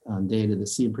on data that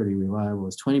seemed pretty reliable,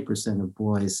 was 20% of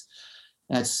boys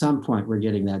at some point were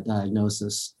getting that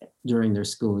diagnosis during their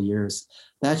school years.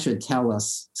 That should tell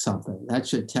us something. That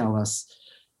should tell us,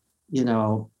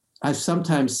 I've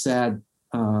sometimes said,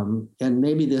 and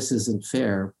maybe this isn't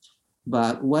fair,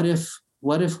 but what if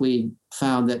we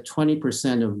found that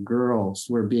 20% of girls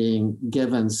were being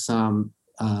given some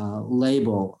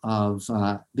label of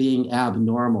being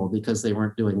abnormal because they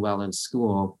weren't doing well in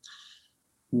school?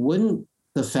 Wouldn't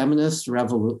the feminists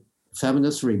rebel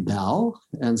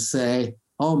and say,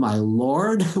 oh my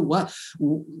Lord, what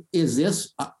is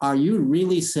this? Are you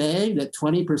really saying that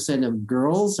 20% of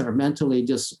girls are mentally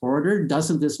disordered?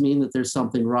 Doesn't this mean that there's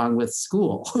something wrong with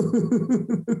school?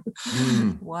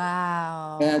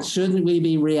 Wow. And shouldn't we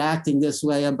be reacting this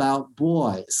way about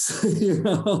boys?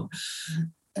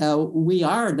 We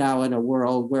are now in a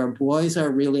world where boys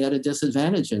are really at a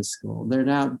disadvantage in school. They're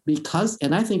now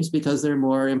and I think it's because they're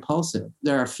more impulsive.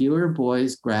 There are fewer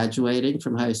boys graduating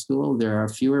from high school. There are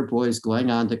fewer boys going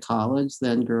on to college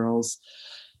than girls.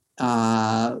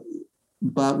 But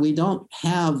we don't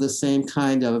have the same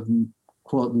kind of,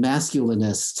 quote,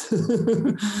 masculinist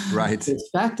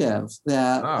perspective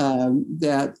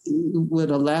that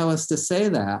would allow us to say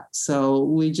that. So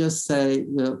we just say,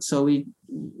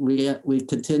 we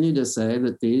continue to say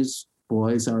that these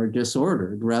boys are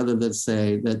disordered, rather than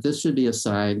say that this should be a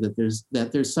sign that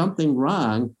there's something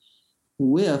wrong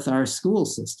with our school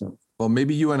system. Well,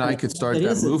 maybe you and I could start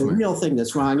that movement. The real thing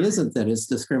that's wrong isn't that it's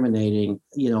discriminating,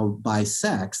 by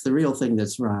sex. The real thing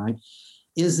that's wrong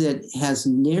is it has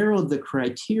narrowed the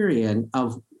criterion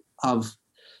of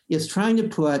it's trying to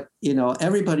put,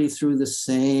 everybody through the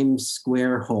same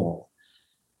square hole.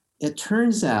 It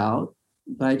turns out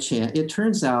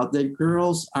that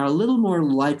girls are a little more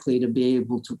likely to be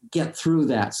able to get through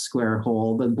that square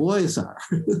hole than boys are.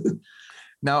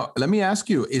 Now, let me ask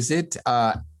you, is it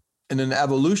in an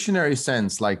evolutionary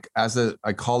sense, like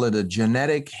I call it a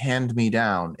genetic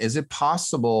hand-me-down, is it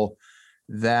possible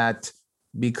that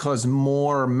because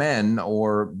more men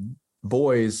or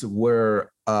boys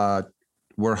were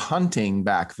hunting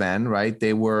back then, right?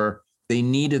 They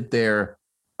needed their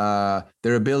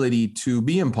ability to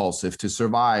be impulsive, to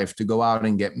survive, to go out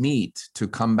and get meat, to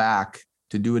come back,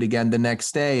 to do it again the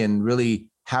next day, and really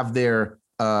have their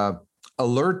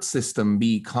alert system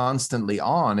be constantly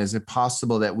on. Is it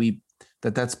possible that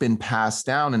that's been passed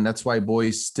down, and that's why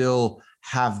boys still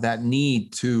have that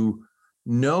need to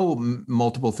know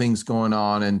multiple things going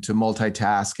on and to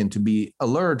multitask and to be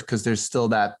alert because there's still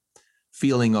that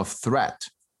feeling of threat?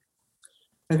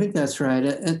 I think that's right.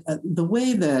 The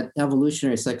way that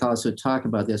evolutionary psychologists would talk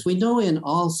about this, we know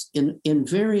in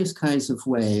various kinds of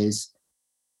ways,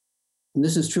 and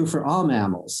this is true for all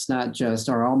mammals,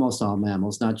 or almost all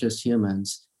mammals, not just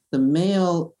humans, the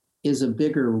male is a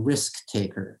bigger risk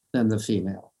taker than the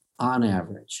female on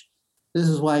average. This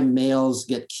is why males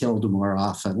get killed more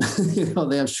often.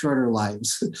 They have shorter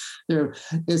lives.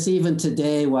 It's even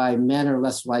today why men are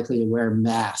less likely to wear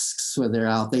masks when they're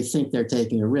out. They think they're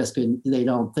taking a risk, and they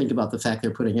don't think about the fact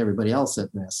they're putting everybody else at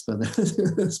risk. But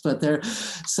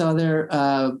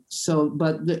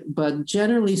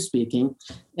generally speaking,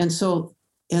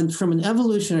 and from an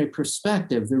evolutionary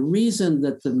perspective, the reason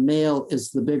that the male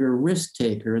is the bigger risk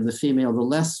taker and the female the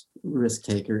less risk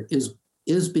taker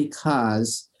is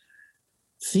because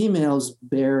females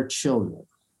bear children.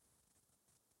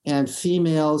 And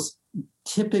females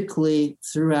typically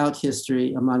throughout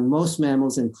history, among most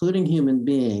mammals, including human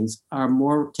beings,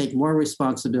 take more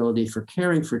responsibility for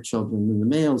caring for children than the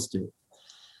males do.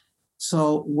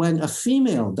 So when a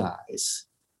female dies,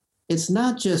 it's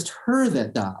not just her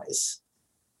that dies,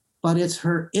 but it's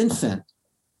her infant,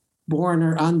 born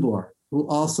or unborn, who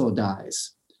also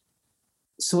dies.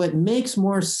 So it makes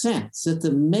more sense that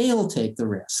the male take the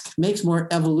risk, makes more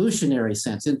evolutionary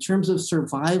sense in terms of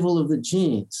survival of the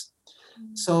genes.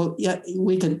 So yeah,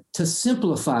 to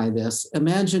simplify this,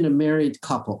 imagine a married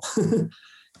couple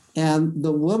and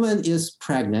the woman is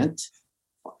pregnant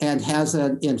and has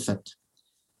an infant.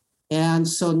 And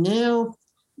so now,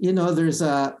 there's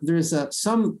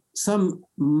some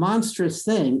monstrous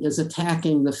thing is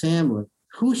attacking the family.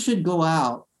 Who should go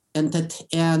out and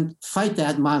fight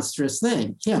that monstrous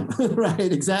thing? Him, right?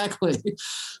 Exactly.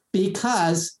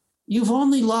 Because you've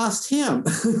only lost him.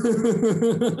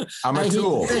 I'm a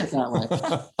tool. Say it that way.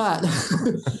 But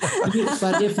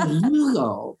if you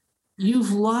go,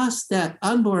 you've lost that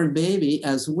unborn baby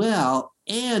as well,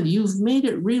 and you've made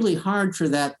it really hard for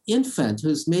that infant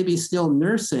who's maybe still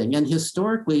nursing. And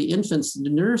historically, infants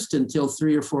nursed until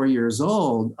 3 or 4 years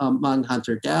old among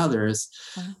hunter-gatherers.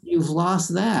 You've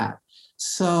lost that.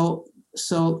 So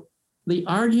the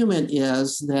argument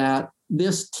is that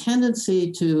this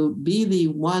tendency to be the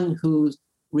one who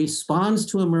responds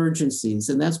to emergencies,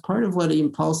 and that's part of what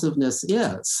impulsiveness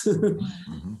is,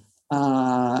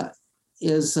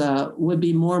 would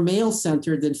be more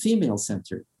male-centered than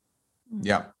female-centered.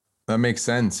 Yeah, that makes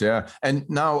sense. Yeah. And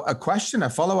now a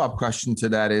follow-up question to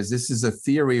that is, this is a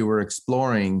theory we're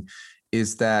exploring,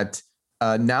 is that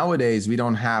nowadays we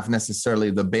don't have necessarily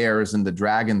the bears and the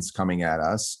dragons coming at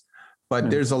us, but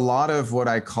there's a lot of what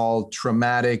I call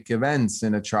traumatic events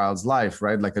in a child's life,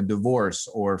 right? Like a divorce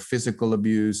or physical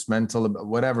abuse, mental,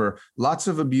 whatever, lots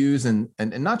of abuse and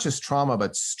not just trauma,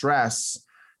 but stress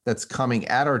that's coming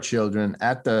at our children,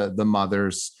 at the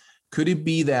mothers. Could it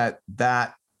be that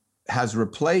has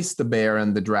replaced the bear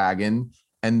and the dragon,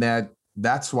 and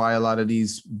that's why a lot of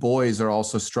these boys are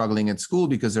also struggling at school,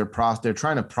 because they're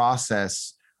trying to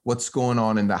process what's going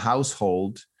on in the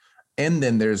household, and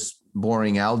then there's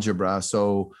boring algebra,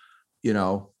 so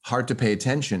hard to pay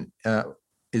attention.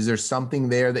 Is there something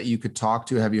there that you could talk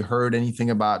to? Have you heard anything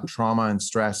about trauma and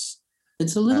stress?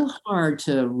 It's a little hard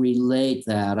to relate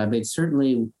that. I mean,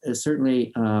 certainly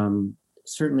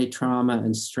trauma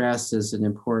and stress is an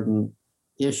important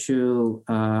issue.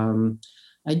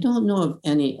 I don't know of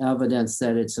any evidence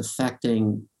that it's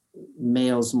affecting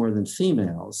males more than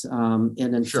females. And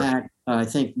in fact, I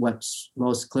think what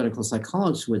most clinical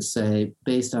psychologists would say,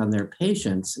 based on their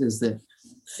patients, is that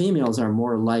females are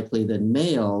more likely than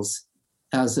males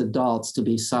as adults to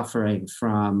be suffering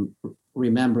from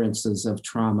remembrances of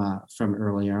trauma from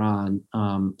earlier on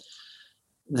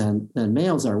than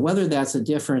males are. Whether that's a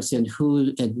difference in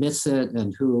who admits it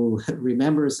and who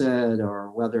remembers it, or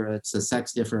whether it's a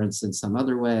sex difference in some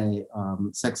other way,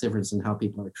 sex difference in how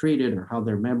people are treated or how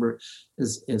they're remembered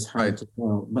is hard to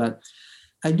know. But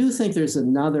I do think there's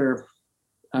another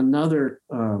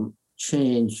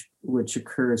change which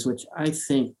occurs, which I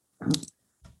think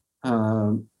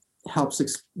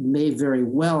may very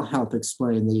well help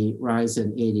explain the rise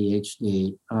in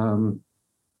ADHD,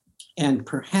 and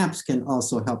perhaps can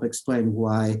also help explain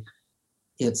why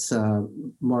it's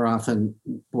more often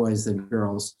boys than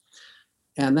girls.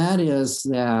 And that is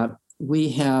that we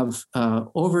have,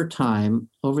 over time,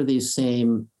 over these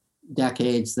same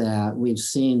decades that we've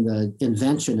seen the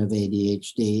invention of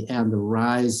ADHD and the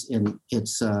rise in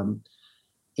its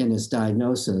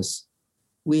diagnosis,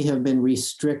 we have been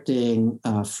restricting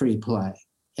free play,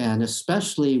 and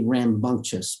especially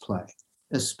rambunctious play,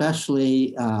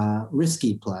 especially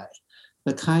risky play,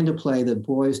 the kind of play that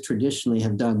boys traditionally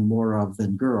have done more of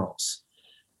than girls.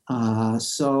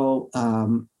 There's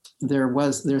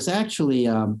actually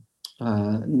a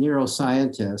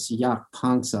neuroscientist, Jaak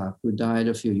Panksepp, who died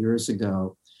a few years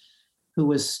ago, who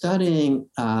was studying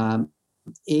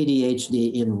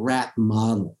ADHD in rat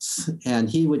models. And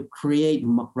he would create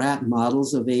rat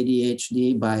models of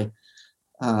ADHD by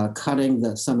cutting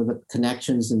some of the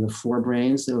connections in the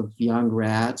forebrains of young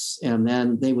rats. And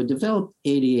then they would develop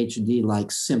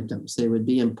ADHD-like symptoms. They would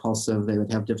be impulsive. They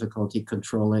would have difficulty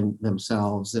controlling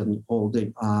themselves and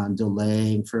holding on,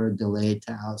 delaying for a delayed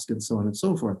task, and so on and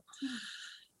so forth.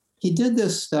 He did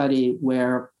this study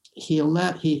where he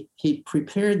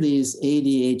prepared these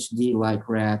ADHD-like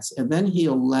rats, and then he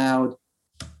allowed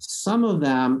some of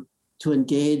them to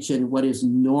engage in what is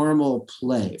normal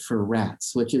play for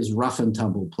rats, which is rough and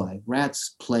tumble play.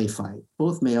 Rats play fight,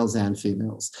 both males and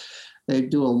females. They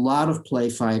do a lot of play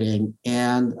fighting,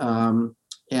 and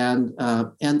in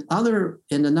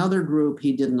another group,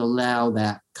 he didn't allow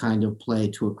that kind of play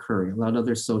to occur. He allowed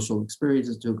other social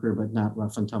experiences to occur, but not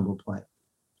rough and tumble play.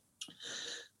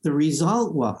 The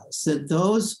result was that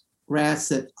those rats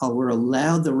that were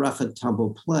allowed the rough and tumble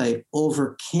play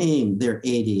overcame their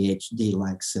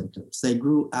ADHD-like symptoms. They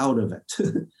grew out of it.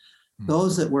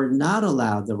 Those that were not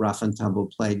allowed the rough and tumble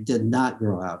play did not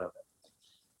grow out of it.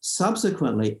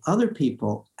 Subsequently, other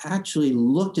people actually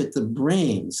looked at the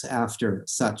brains after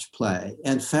such play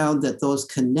and found that those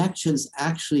connections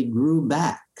actually grew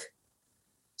back.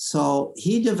 So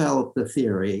he developed the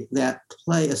theory that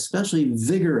play, especially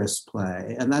vigorous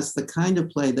play, and that's the kind of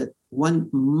play that one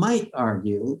might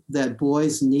argue that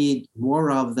boys need more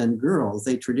of than girls.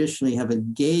 They traditionally have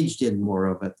engaged in more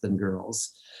of it than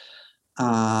girls.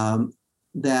 That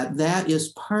is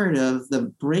part of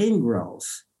the brain growth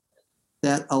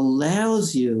that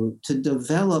allows you to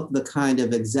develop the kind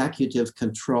of executive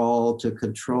control to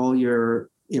control your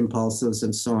impulses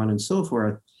and so on and so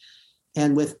forth.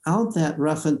 And without that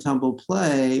rough and tumble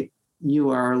play, you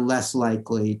are less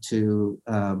likely to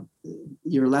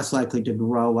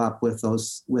grow up with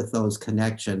those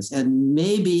connections. And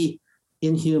maybe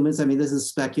in humans, I mean, this is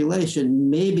speculation,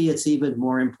 maybe it's even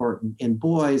more important in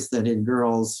boys than in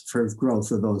girls for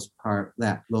growth of those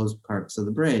parts of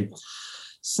the brain.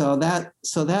 So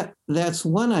that's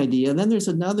one idea. And then there's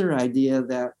another idea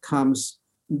that comes.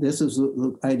 This is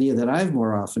the idea that I've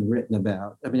more often written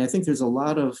about. I mean, I think there's a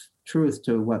lot of truth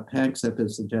to what Panksepp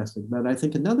is suggesting, but I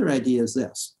think another idea is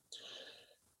this.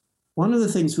 One of the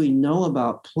things we know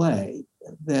about play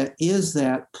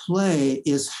that play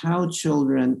is how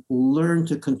children learn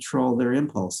to control their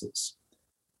impulses.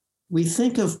 We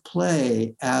think of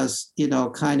play as,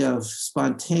 kind of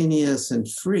spontaneous and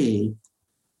free,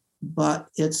 but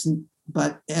it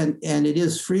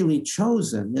is freely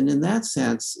chosen, and in that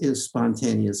sense is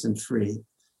spontaneous and free,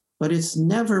 but it's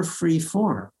never free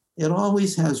form. It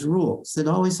always has rules. It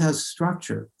always has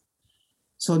structure.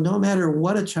 So no matter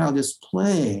what a child is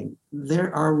playing,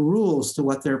 there are rules to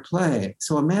what they're playing.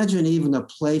 So imagine even a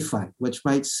play fight, which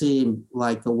might seem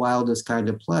like the wildest kind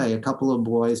of play, a couple of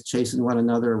boys chasing one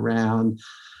another around,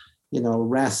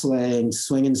 wrestling,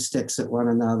 swinging sticks at one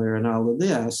another and all of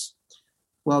this.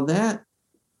 Well,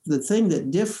 the thing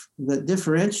that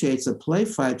differentiates a play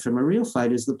fight from a real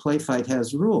fight is the play fight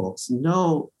has rules,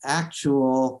 no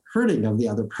actual hurting of the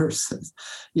other person.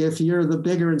 If you're the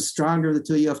bigger and stronger of the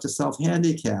two, you have to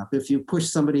self-handicap. If you push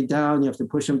somebody down, you have to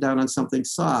push them down on something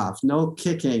soft. No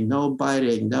kicking, no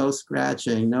biting, no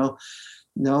scratching, no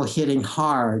hitting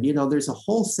hard. There's a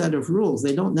whole set of rules.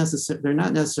 They're not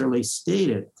necessarily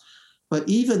stated, but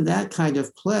even that kind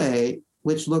of play,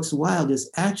 which looks wild,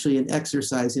 is actually an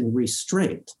exercise in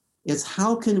restraint. It's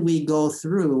how can we go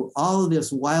through all of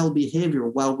this wild behavior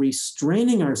while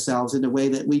restraining ourselves in a way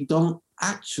that we don't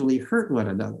actually hurt one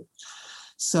another.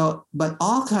 So, but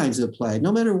all kinds of play,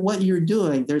 no matter what you're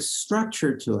doing, there's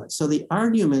structure to it. So the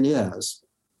argument is,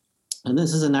 and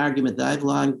this is an argument that I've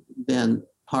long been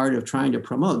part of trying to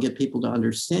promote, get people to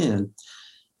understand,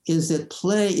 is that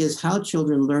play is how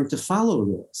children learn to follow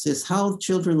rules. It's how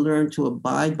children learn to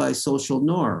abide by social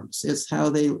norms. It's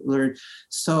how they learn.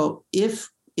 So it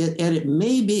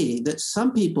may be that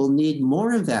some people need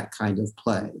more of that kind of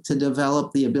play to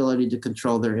develop the ability to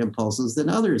control their impulses than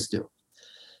others do.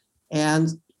 And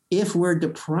if we're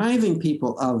depriving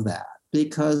people of that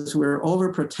because we're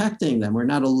overprotecting them, we're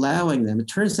not allowing them, it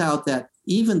turns out that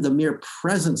even the mere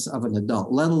presence of an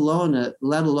adult, let alone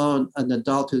an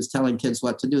adult who's telling kids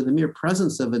what to do, the mere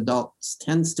presence of adults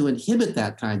tends to inhibit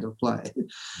that kind of play.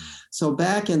 So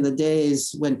back in the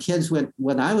days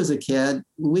when I was a kid,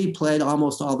 we played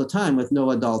almost all the time with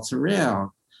no adults around.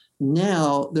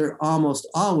 Now there almost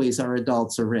always are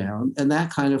adults around, and that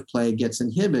kind of play gets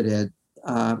inhibited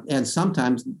and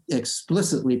sometimes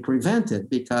explicitly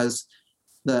prevented because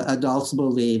the adults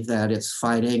believe that it's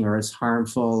fighting or it's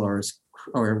harmful or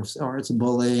it's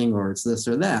bullying or it's this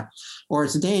or that, or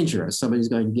it's dangerous. Somebody's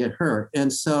going to get hurt.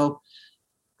 And so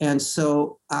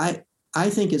I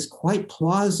think it's quite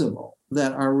plausible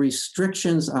that our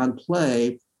restrictions on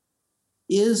play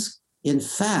is in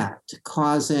fact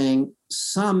causing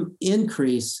some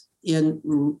increase in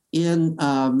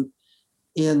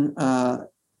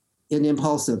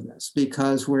impulsiveness,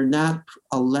 because we're not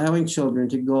allowing children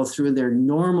to go through their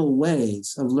normal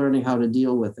ways of learning how to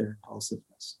deal with their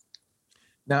impulsiveness.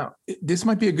 Now, this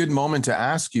might be a good moment to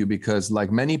ask you, because like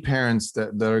many parents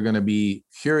that are going to be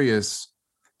curious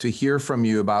to hear from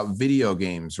you about video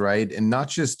games, right? And not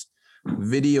just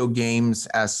video games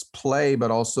as play,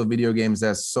 but also video games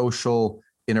as social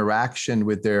interaction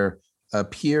with their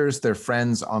peers, their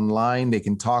friends online. They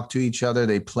can talk to each other.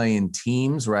 They play in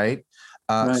teams, right?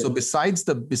 Right. So besides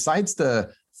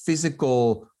the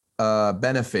physical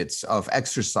benefits of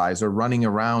exercise or running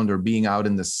around or being out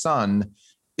in the sun,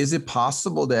 is it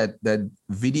possible that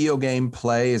video game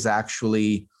play is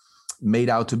actually made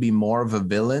out to be more of a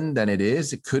villain than it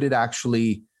is? Could it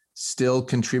actually still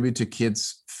contribute to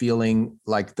kids feeling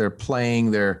like they're playing,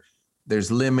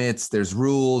 there's limits, there's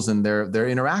rules, and they're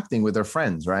interacting with their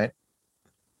friends, right?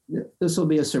 This will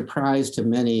be a surprise to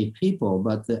many people,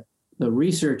 but the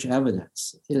research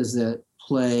evidence is that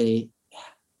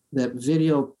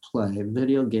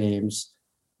video games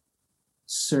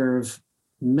serve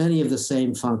many of the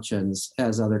same functions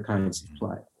as other kinds of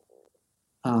play.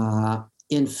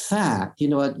 In fact,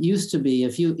 it used to be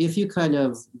if you kind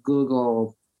of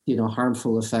Google,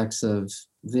 harmful effects of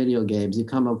video games, you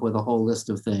come up with a whole list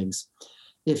of things.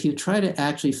 If you try to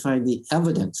actually find the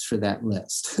evidence for that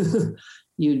list,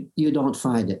 you don't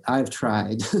find it. I've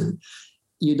tried.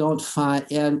 You don't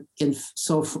find,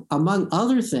 so among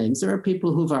other things, there are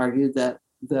people who've argued that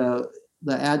the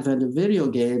advent of video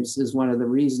games is one of the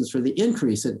reasons for the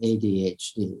increase in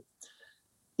ADHD.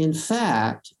 In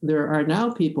fact, there are now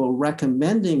people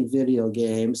recommending video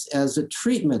games as a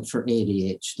treatment for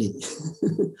ADHD.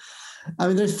 I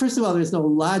mean, first of all, there's no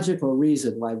logical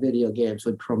reason why video games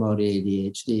would promote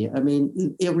ADHD. I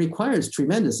mean, it requires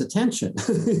tremendous attention,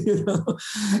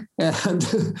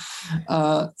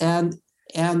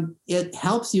 and it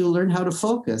helps you learn how to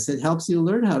focus. It helps you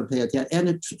learn how to pay attention,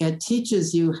 and it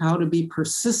teaches you how to be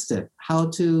persistent. How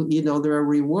to, there are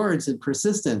rewards in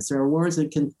persistence. There are rewards in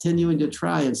continuing to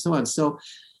try, and so on. So,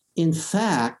 in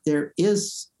fact, there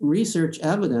is research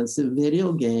evidence that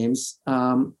video games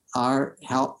are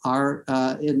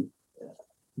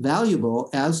valuable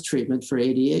as treatment for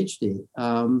ADHD.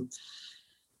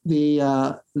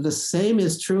 The same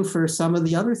is true for some of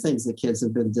the other things that kids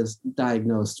have been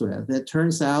diagnosed with. It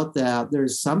turns out that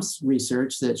there's some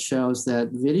research that shows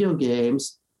that video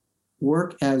games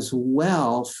work as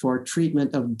well for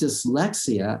treatment of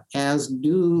dyslexia as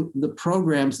do the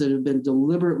programs that have been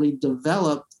deliberately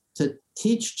developed to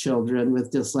teach children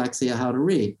with dyslexia how to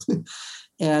read.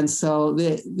 And so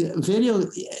the video,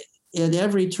 at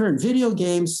every turn, video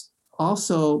games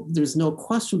also, there's no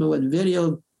question about what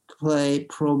video play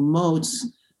promotes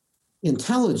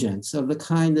intelligence of the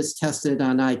kind that's tested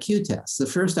on IQ tests. The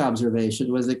first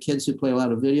observation was that kids who play a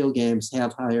lot of video games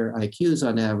have higher IQs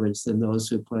on average than those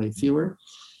who play fewer.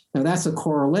 Now that's a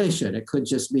correlation. It could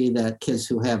just be that kids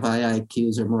who have high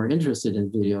IQs are more interested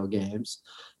in video games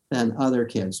than other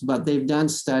kids. But they've done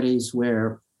studies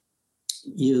where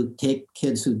you take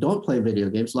kids who don't play video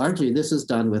games. Largely, this is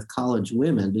done with college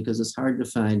women because it's hard to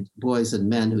find boys and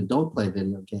men who don't play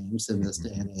video games in this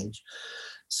day and age.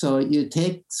 So you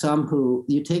take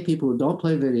people who don't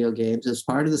play video games as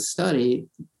part of the study.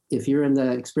 If you're in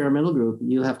the experimental group,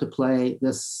 you have to play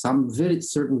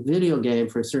certain video game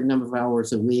for a certain number of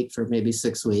hours a week for maybe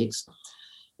 6 weeks.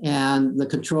 And the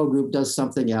control group does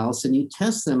something else, and you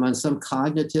test them on some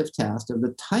cognitive test of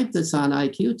the type that's on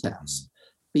IQ tests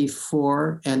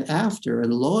before and after.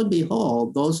 And lo and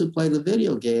behold, those who play the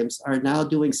video games are now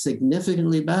doing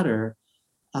significantly better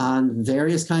on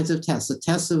various kinds of tests. The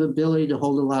tests of ability to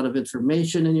hold a lot of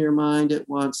information in your mind at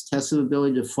once, tests of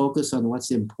ability to focus on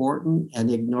what's important and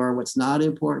ignore what's not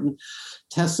important,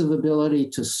 tests of ability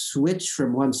to switch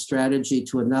from one strategy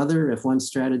to another if one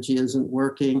strategy isn't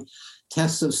working,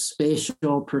 tests of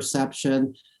spatial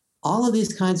perception. All of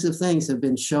these kinds of things have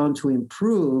been shown to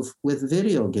improve with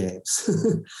video games.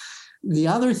 The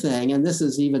other thing, and this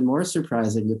is even more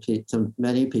surprising to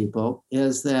many people,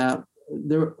 is that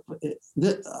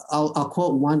I'll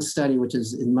quote one study, which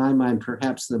is in my mind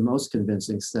perhaps the most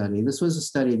convincing study. This was a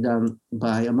study done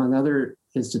by, among other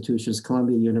institutions,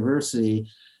 Columbia University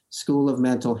School of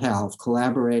Mental Health,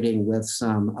 collaborating with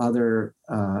some other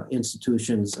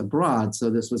institutions abroad. So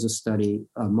this was a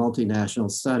multinational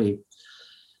study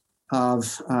of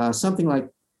something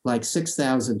like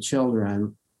 6,000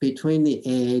 children between the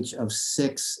age of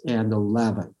 6 and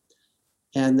 11.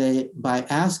 And by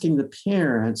asking the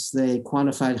parents, they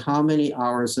quantified how many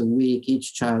hours a week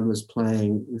each child was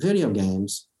playing video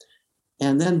games.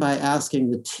 And then by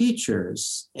asking the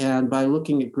teachers and by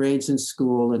looking at grades in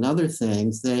school and other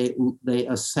things, they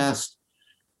assessed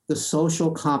the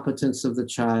social competence of the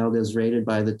child as rated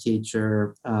by the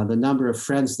teacher, the number of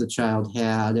friends the child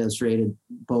had as rated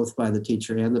both by the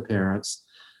teacher and the parents,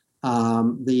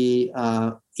 the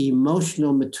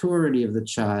emotional maturity of the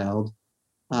child,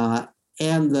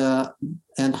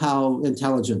 and how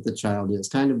intelligent the child is,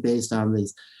 kind of based on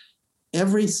these.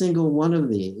 Every single one of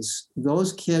these,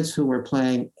 those kids who were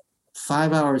playing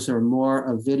 5 hours or more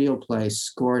of video play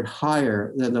scored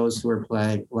higher than those who were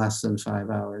playing less than 5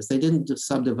 hours. They didn't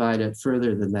subdivide it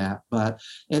further than that,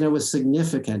 and it was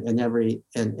significant in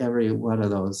every one of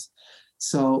those.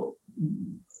 So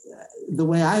the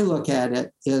way I look at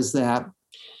it is that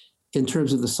in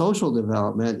terms of the social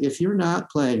development, if you're not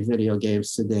playing video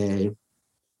games today,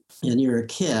 and you're a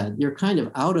kid, you're kind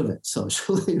of out of it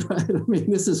socially, right? I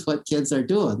mean, this is what kids are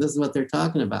doing. This is what they're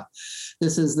talking about.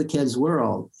 This is the kids'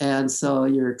 world. And so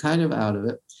you're kind of out of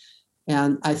it.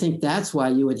 And I think that's why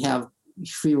you would have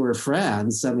fewer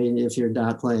friends. I mean, if you're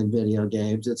not playing video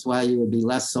games, it's why you would be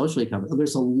less socially comfortable.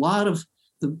 There's a lot of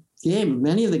the game.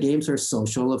 Many of the games are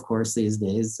social, of course, these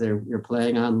days. You're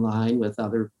playing online with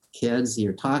other kids.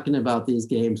 You're talking about these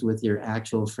games with your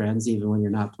actual friends, even when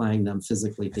you're not playing them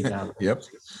physically together. Yep.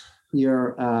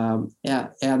 You're and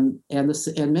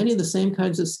many of the same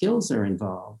kinds of skills are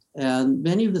involved, and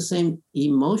many of the same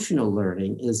emotional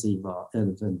learning is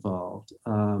involved.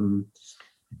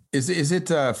 Is it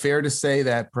fair to say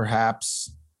that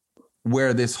perhaps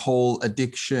where this whole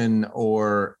addiction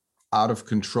or out of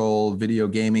control video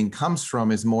gaming comes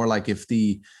from is more like if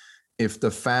the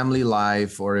family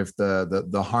life or if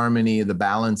the harmony, the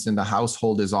balance in the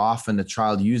household is off and the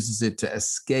child uses it to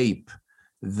escape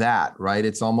that, right?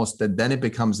 It's almost that then it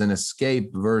becomes an escape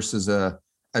versus a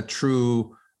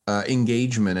true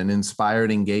engagement, an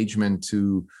inspired engagement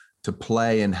to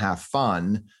play and have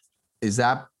fun. Is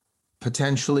that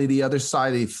potentially the other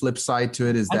side, the flip side to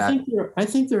it? Is that I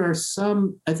think there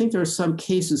are some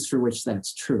cases for which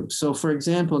that's true. So for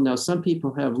example, now some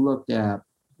people have looked at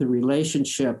the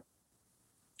relationship.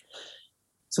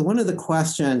 So one of the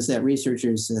questions that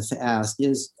researchers have asked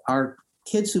is, are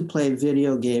kids who play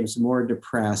video games more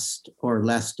depressed or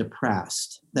less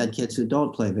depressed than kids who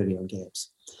don't play video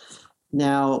games?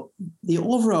 Now, the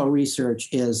overall research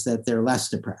is that they're less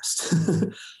depressed.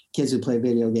 Kids who play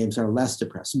video games are less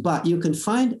depressed. But you can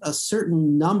find a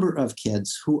certain number of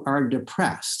kids who are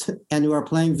depressed and who are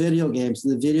playing video games,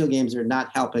 and the video games are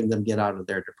not helping them get out of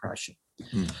their depression.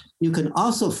 You can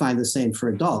also find the same for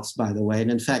adults, by the way.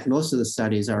 And in fact, most of the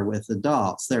studies are with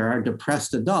adults. There are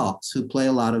depressed adults who play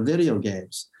a lot of video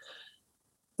games.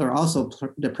 There are also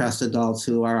depressed adults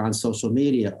who are on social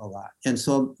media a lot. And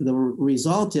so the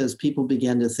result is people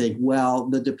begin to think, well,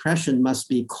 the depression must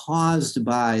be caused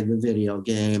by the video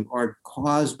game or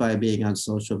caused by being on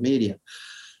social media.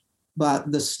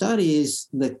 But the studies,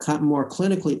 the more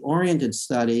clinically oriented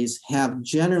studies, have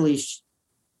generally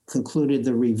concluded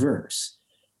the reverse.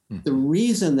 The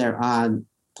reason they're on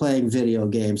playing video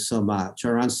games so much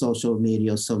or on social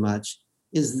media so much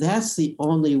is that's the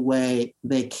only way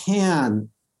they can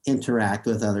interact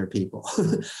with other people.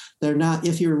 They're not,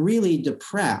 if you're really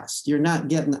depressed, you're not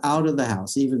getting out of the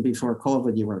house. Even before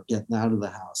COVID, you weren't getting out of the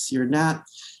house.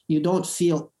 You don't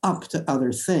feel up to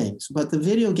other things. But the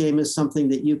video game is something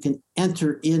that you can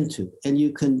enter into and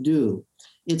you can do.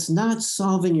 It's not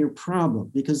solving your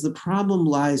problem because the problem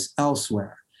lies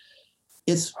elsewhere.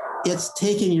 It's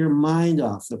taking your mind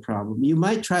off the problem. You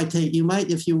might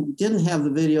if you didn't have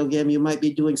the video game, you might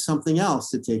be doing something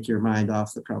else to take your mind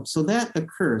off the problem. So that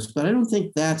occurs, but I don't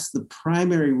think that's the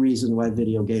primary reason why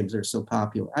video games are so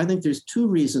popular. I think there's two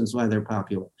reasons why they're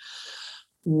popular.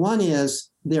 One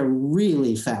is they're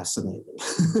really fascinating.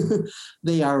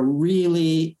 There's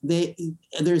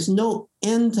no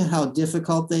end to how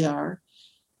difficult they are.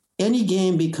 Any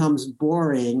game becomes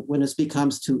boring when it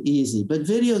becomes too easy, but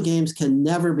video games can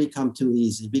never become too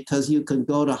easy because you can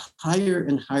go to higher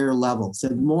and higher levels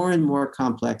and more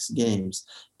complex games.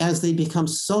 As they become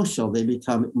social, they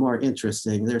become more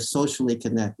interesting. They're socially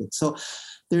connected. So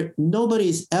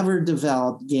nobody's ever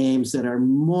developed games that are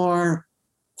more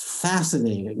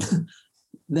fascinating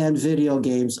than video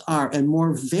games are and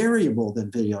more variable than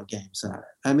video games are.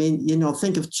 I mean,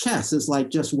 think of chess as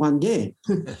like just one game.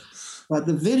 But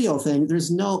the video thing,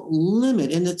 there's no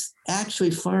limit, and it's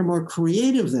actually far more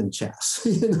creative than chess.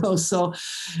 So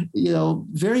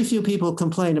very few people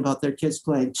complain about their kids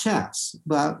playing chess.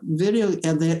 But video,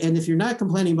 and if you're not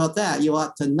complaining about that, you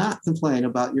ought to not complain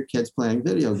about your kids playing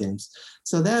video games.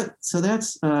 So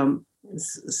that's part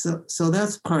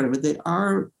of it. They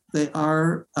are.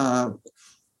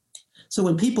 So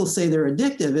when people say they're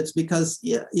addictive, it's because,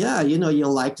 you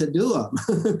like to do them.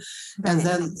 And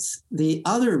then the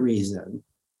other reason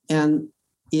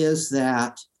is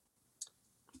that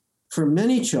for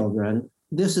many children,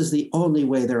 this is the only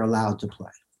way they're allowed to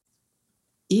play.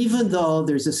 Even though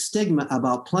there's a stigma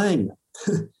about playing them,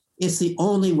 it's the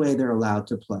only way they're allowed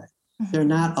to play. They're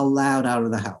not allowed out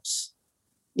of the house.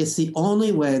 It's the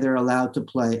only way they're allowed to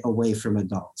play away from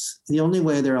adults, the only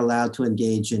way they're allowed to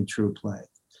engage in true play.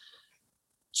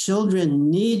 Children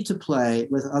need to play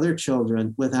with other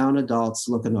children without adults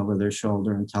looking over their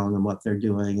shoulder and telling them what they're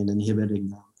doing and inhibiting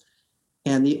them.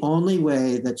 And the only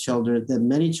way that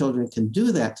many children can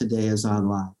do that today is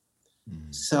online.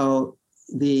 Mm-hmm. So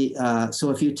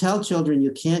if you tell children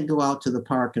you can't go out to the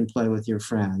park and play with your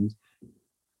friend,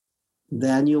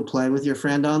 then you'll play with your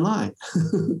friend online.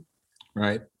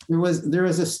 Right. There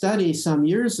was a study some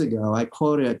years ago. I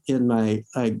quote it in I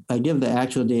give the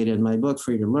actual data in my book,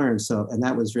 Free to Learn. And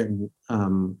that was written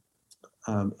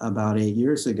about 8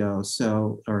 years ago,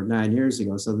 or 9 years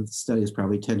ago. So the study is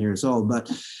probably 10 years old, but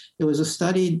it was a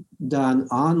study done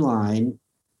online.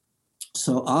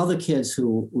 So all the kids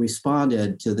who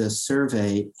responded to this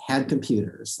survey had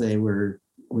computers. They were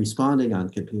responding on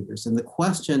computers. And the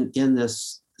question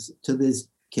to these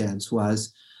kids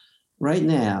was, right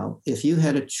now, if you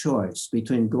had a choice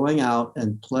between going out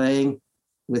and playing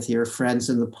with your friends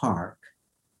in the park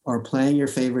or playing your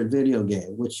favorite video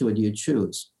game, which would you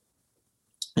choose?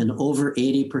 And over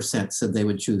 80% said they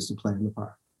would choose to play in the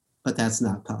park, but that's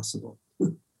not possible.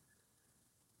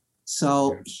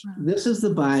 So this is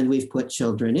the bind we've put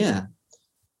children in.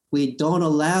 We don't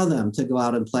allow them to go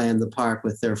out and play in the park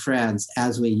with their friends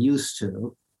as we used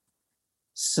to.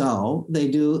 So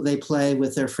they play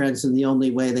with their friends in the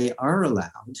only way they are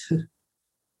allowed.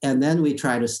 And then we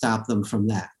try to stop them from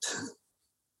that.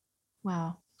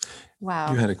 Wow.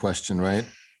 You had a question, right?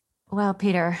 Well,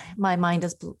 Peter, my mind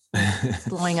is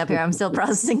blowing up here. I'm still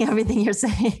processing everything you're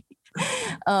saying.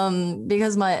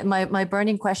 Because my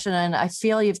burning question, and I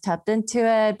feel you've tapped into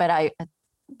it, but I'd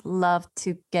love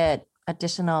to get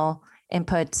additional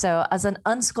input. So as an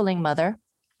unschooling mother,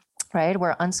 right,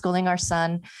 we're unschooling our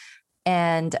son,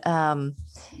 and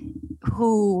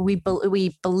who we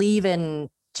believe in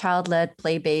child-led,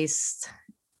 play-based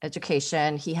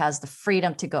education. He has the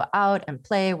freedom to go out and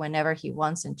play whenever he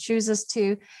wants and chooses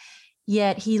to,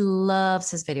 yet he loves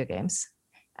his video games.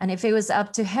 And if it was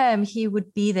up to him, he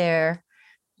would be there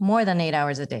more than 8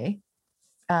 hours a day.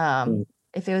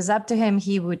 If it was up to him,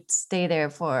 he would stay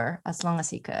there for as long as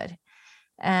he could.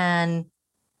 And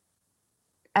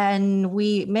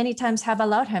we many times have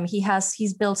allowed him.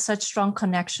 He's built such strong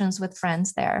connections with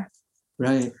friends there.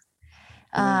 Right.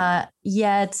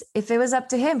 Yet if it was up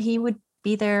to him, he would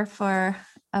be there for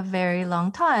a very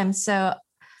long time. So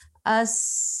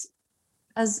as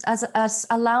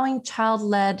allowing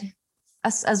child-led,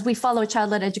 as we follow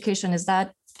child-led education, is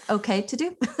that okay to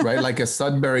do? Right. Like a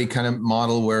Sudbury kind of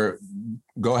model where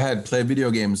go ahead, play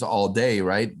video games all day.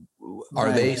 Right.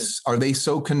 Are they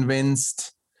so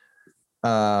convinced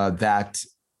that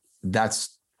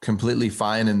that's completely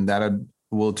fine and that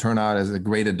will turn out as a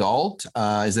great adult?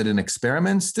 Is it an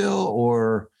experiment still,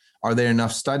 or are there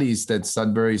enough studies that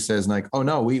Sudbury says like, oh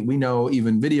no, we know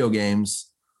even video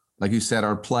games, like you said,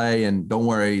 are play, and don't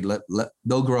worry,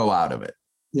 they'll grow out of it?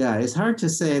 Yeah, it's hard to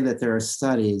say that there are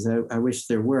studies. I wish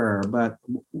there were, but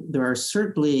there are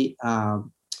certainly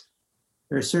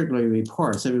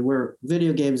reports. I mean, where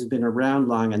video games have been around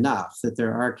long enough that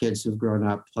there are kids who've grown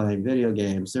up playing video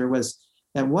games. There was,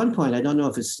 at one point, I don't know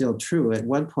if it's still true, at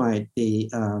one point, the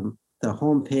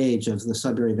homepage of the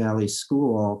Sudbury Valley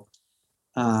School,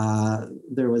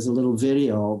 there was a little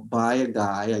video by a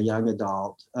guy, a young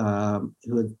adult,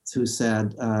 who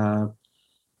said, I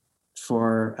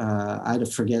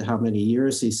forget how many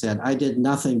years he said, I did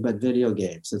nothing but video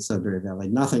games at Sudbury Valley,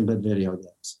 nothing but video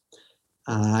games.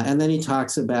 And then he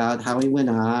talks about how he went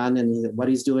on and what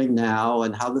he's doing now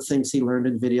and how the things he learned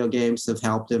in video games have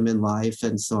helped him in life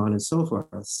and so on and so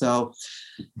forth. So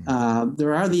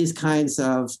there are these kinds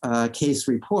of case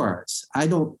reports. I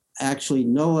don't actually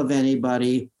know of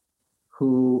anybody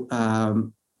who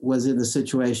was in the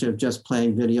situation of just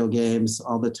playing video games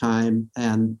all the time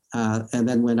and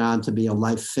then went on to be a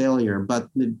life failure. But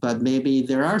maybe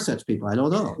there are such people. I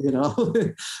don't know.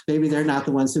 Maybe they're not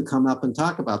the ones who come up and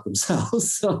talk about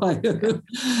themselves. So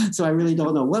I really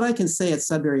don't know. What I can say at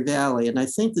Sudbury Valley, and I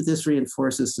think that this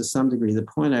reinforces to some degree the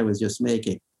point I was just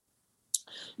making,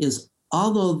 is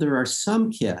although there are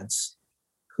some kids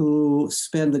who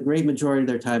spend the great majority of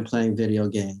their time playing video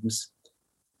games,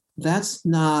 that's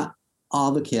not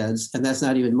all the kids, and that's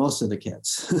not even most of the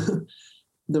kids.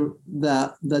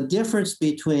 The difference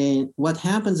between what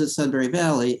happens at Sudbury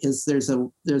Valley is there's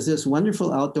this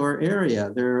wonderful outdoor area.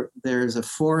 There's a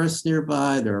forest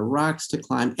nearby, there are rocks to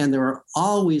climb, and there are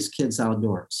always kids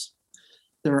outdoors.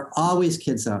 There are always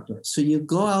kids outdoors. So you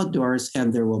go outdoors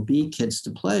and there will be kids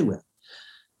to play with.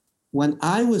 When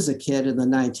I was a kid in the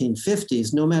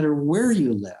 1950s, no matter where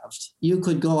you lived, you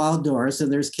could go outdoors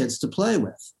and there's kids to play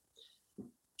with.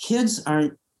 kids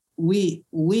aren't, we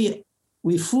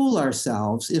fool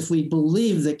ourselves if we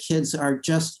believe that kids are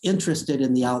just interested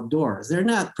in the outdoors. They're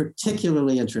not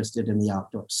particularly interested in the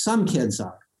outdoors. Some kids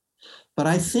are, but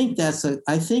I think that's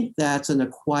an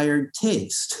acquired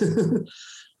taste.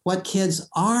 What kids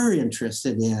are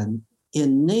interested in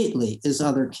innately is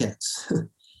other kids.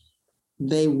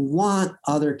 They want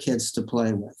other kids to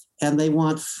play with, and they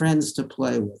want friends to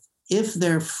play with. If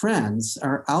their friends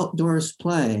are outdoors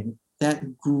playing,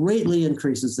 that greatly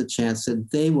increases the chance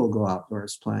that they will go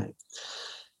outdoors playing.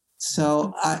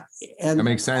 So, that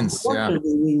makes sense. Yeah.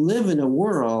 We live in a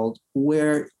world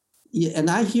where, and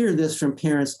I hear this from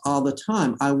parents all the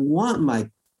time, I want my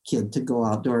kid to go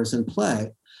outdoors and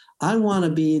play. I want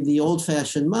to be the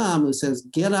old-fashioned mom who says,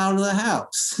 "Get out of the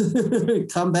house,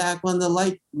 come back when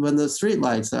the street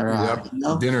lights are on." Yep. You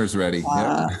know? Dinner's ready.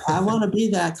 Yep. I want to be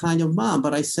that kind of mom,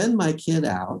 but I send my kid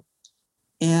out,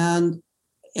 and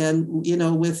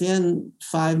within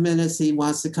 5 minutes he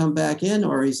wants to come back in,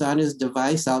 or he's on his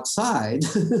device outside,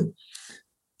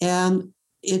 and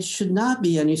it should not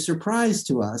be any surprise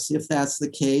to us if that's the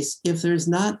case, if there's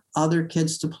not other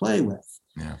kids to play with.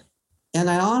 Yeah. And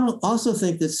I also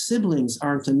think that siblings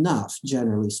aren't enough,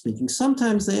 generally speaking.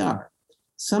 Sometimes they are,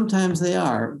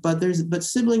 but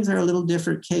siblings are a little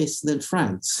different case than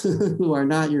friends who are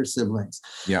not your siblings.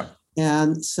 Yeah.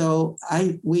 And so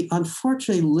we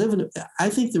unfortunately I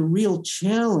think the real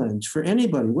challenge for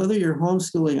anybody, whether you're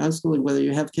homeschooling, unschooling, whether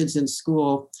you have kids in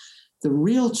school, the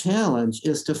real challenge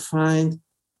is to find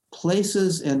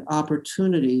places and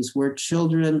opportunities where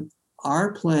children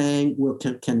are playing,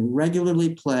 can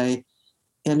regularly play,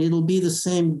 and it'll be the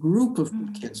same group of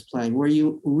kids playing, where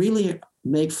you really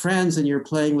make friends and you're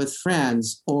playing with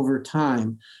friends over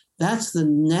time. That's the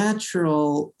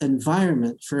natural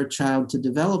environment for a child to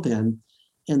develop in.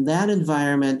 And that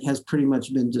environment has pretty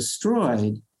much been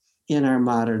destroyed in our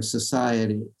modern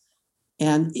society.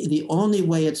 And the only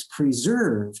way it's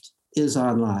preserved is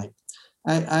online.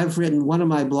 I've written, one of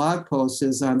my blog posts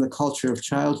is on the culture of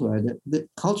childhood. The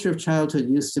culture of childhood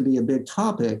used to be a big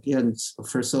topic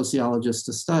for sociologists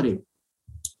to study.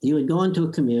 You would go into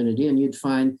a community and you'd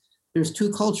find there's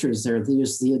two cultures there.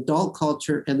 There's the adult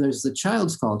culture and there's the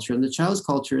child's culture. And the child's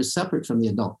culture is separate from the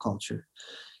adult culture.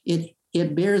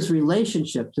 It bears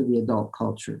relationship to the adult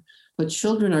culture. But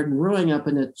children are growing up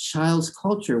in a child's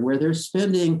culture where they're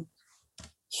spending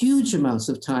huge amounts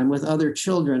of time with other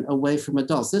children away from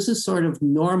adults. This is sort of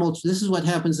normal. This is what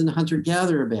happens in the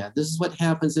hunter-gatherer band. This is what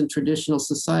happens in traditional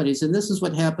societies. And this is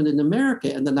what happened in America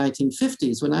in the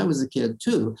 1950s when I was a kid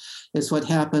too. It's what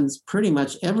happens pretty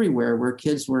much everywhere where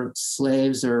kids were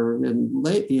slaves or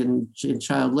in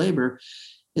child labor,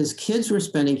 is kids were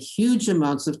spending huge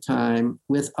amounts of time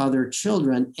with other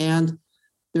children. And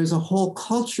there's a whole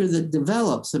culture that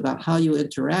develops about how you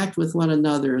interact with one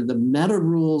another, the meta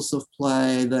rules of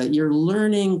play, that you're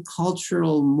learning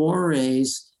cultural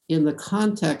mores in the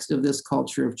context of this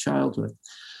culture of childhood.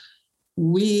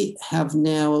 We have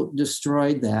now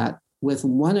destroyed that with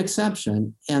one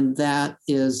exception, and that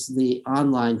is the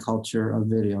online culture of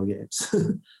video games.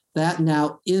 That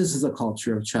now is the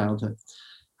culture of childhood.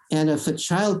 And if a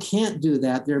child can't do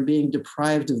that, they're being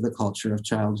deprived of the culture of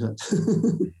childhood.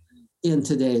 In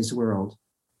today's world.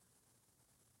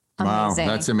 Amazing. Wow,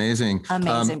 that's amazing.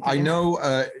 Amazing. I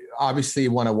know, obviously,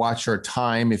 you want to watch our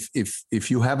time.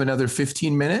 If you have another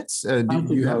 15 minutes,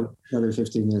 you have another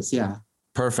 15 minutes. Yeah.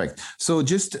 Perfect. So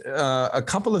just a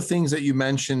couple of things that you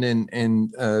mentioned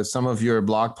in some of your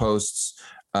blog posts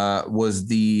was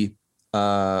the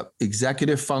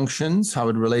executive functions, how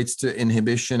it relates to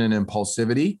inhibition and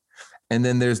impulsivity. And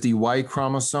then there's the Y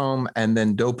chromosome and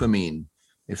then dopamine.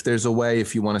 If there's a way,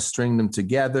 if you want to string them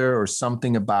together or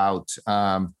something about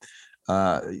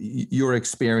your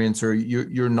experience or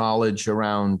your knowledge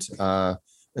around,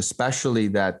 especially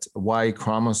that Y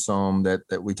chromosome that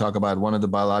we talk about, one of the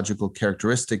biological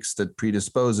characteristics that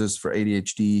predisposes for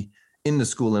ADHD in the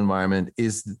school environment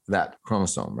is that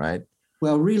chromosome, right?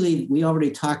 Well, really, we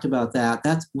already talked about that.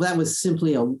 That was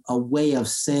simply a way of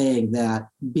saying that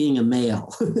being a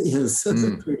male is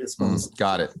predisposed.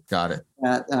 Got it.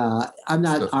 I'm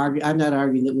not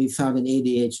arguing that we found an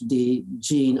ADHD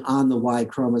gene on the Y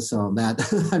chromosome.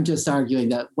 I'm just arguing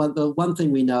that the one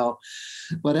thing we know,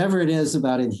 whatever it is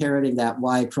about inheriting that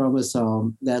Y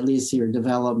chromosome, that leads to your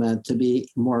development to be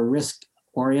more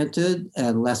risk-oriented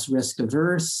and less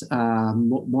risk-averse,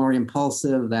 more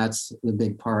impulsive. That's the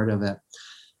big part of it.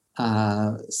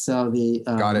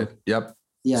 Got it. Yep.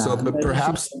 Yeah. So, but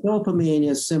perhaps dopamine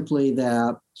is simply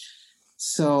that.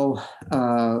 So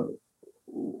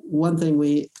one thing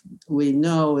we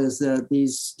know is that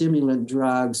these stimulant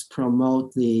drugs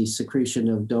promote the secretion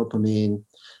of dopamine.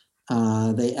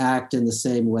 They act in the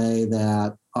same way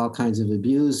that all kinds of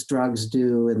abuse drugs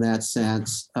do in that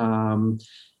sense, and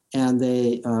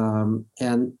we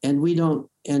don't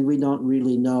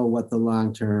really know what the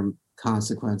long-term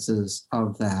consequences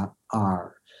of that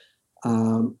are.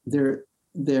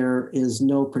 There is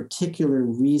no particular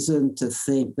reason to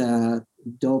think that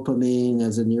dopamine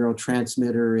as a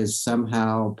neurotransmitter is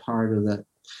somehow part of the.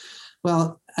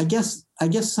 Well, I guess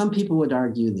some people would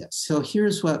argue this. So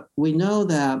here's what we know: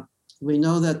 that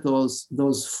those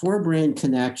forebrain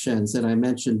connections that I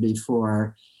mentioned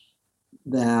before,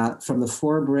 that from the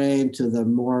forebrain to the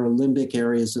more limbic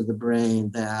areas of the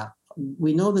brain, that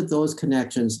we know that those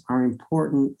connections are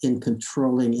important in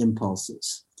controlling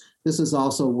impulses. This is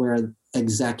also where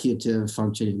executive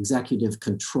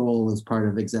control is part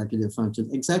of executive function.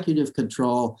 Executive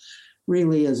control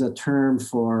really is a term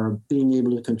for being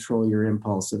able to control your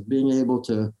impulses, being able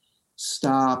to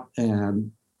stop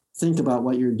and think about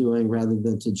what you're doing rather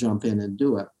than to jump in and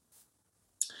do it.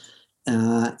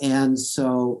 And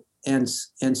so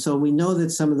we know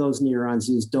that some of those neurons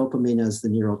use dopamine as the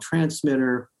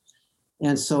neurotransmitter.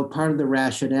 And so part of the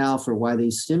rationale for why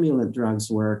these stimulant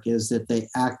drugs work is that they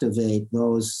activate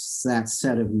that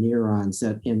set of neurons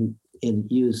that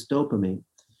use dopamine.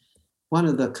 One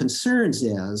of the concerns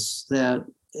is that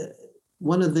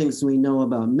one of the things we know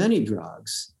about many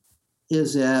drugs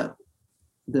is that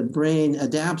the brain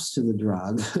adapts to the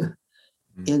drug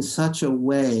in such a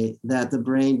way that the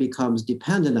brain becomes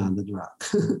dependent on the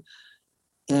drug.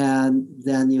 And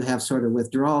then you have sort of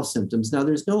withdrawal symptoms. Now,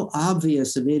 there's no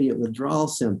obvious immediate withdrawal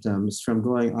symptoms from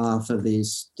going off of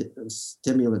these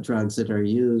stimulant drugs that are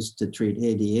used to treat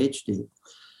ADHD.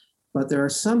 But there are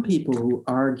some people who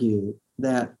argue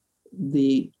that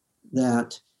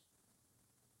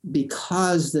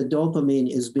because the dopamine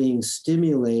is being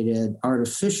stimulated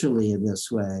artificially in this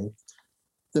way,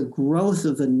 the growth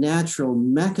of the natural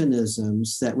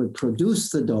mechanisms that would produce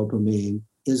the dopamine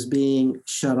is being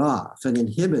shut off and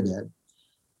inhibited.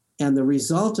 And the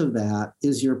result of that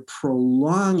is you're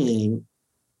prolonging,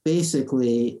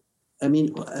 basically,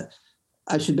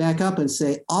 I should back up and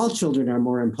say all children are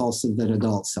more impulsive than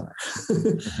adults are.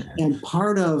 And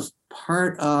part of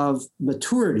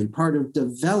maturity, part of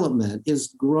development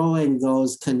is growing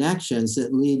those connections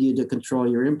that lead you to control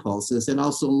your impulses and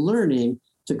also learning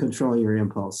to control your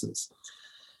impulses.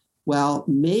 Well,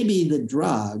 maybe the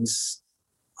drugs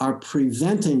are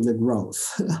preventing the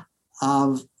growth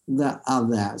of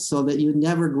that so that you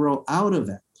never grow out of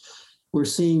it. We're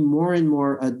seeing more and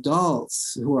more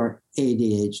adults who are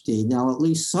ADHD. Now, at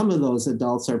least some of those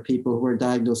adults are people who were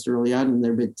diagnosed early on and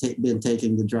they've been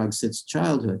taking the drug since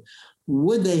childhood.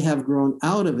 Would they have grown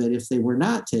out of it if they were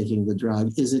not taking the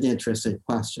drug is an interesting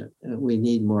question. We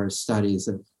need more studies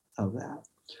of that.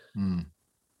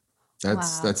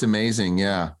 That's amazing.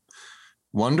 Yeah.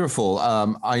 Wonderful.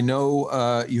 I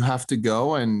know you have to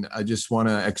go, and I just want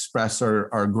to express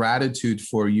our gratitude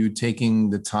for you taking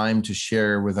the time to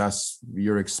share with us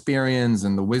your experience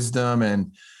and the wisdom.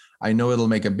 And I know it'll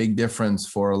make a big difference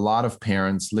for a lot of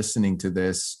parents listening to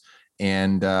this.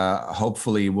 And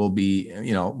hopefully we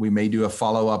may do a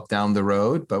follow-up down the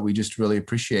road, but we just really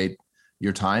appreciate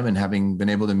your time and having been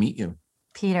able to meet you.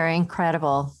 Peter,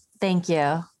 incredible. Thank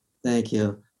you. Thank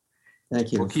you.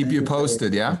 Thank you. We'll keep you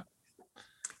posted. Yeah.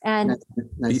 And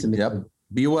nice to meet you.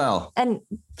 Be well. And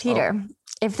Peter,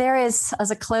 if there is,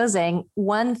 as a closing,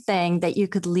 one thing that you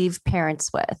could leave parents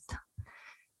with,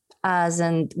 as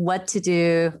in what to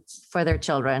do for their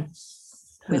children,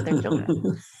 with their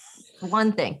children.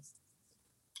 One thing.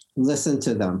 Listen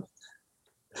to them.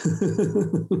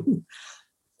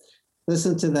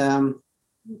 Listen to them.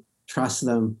 Trust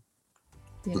them.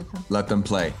 Beautiful. Let them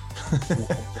play.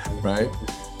 Right?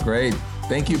 Great.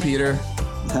 Thank you, Peter.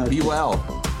 Okay. Be well.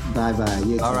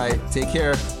 Bye-bye. All right. Take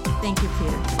care. Thank you,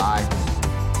 Peter. Bye.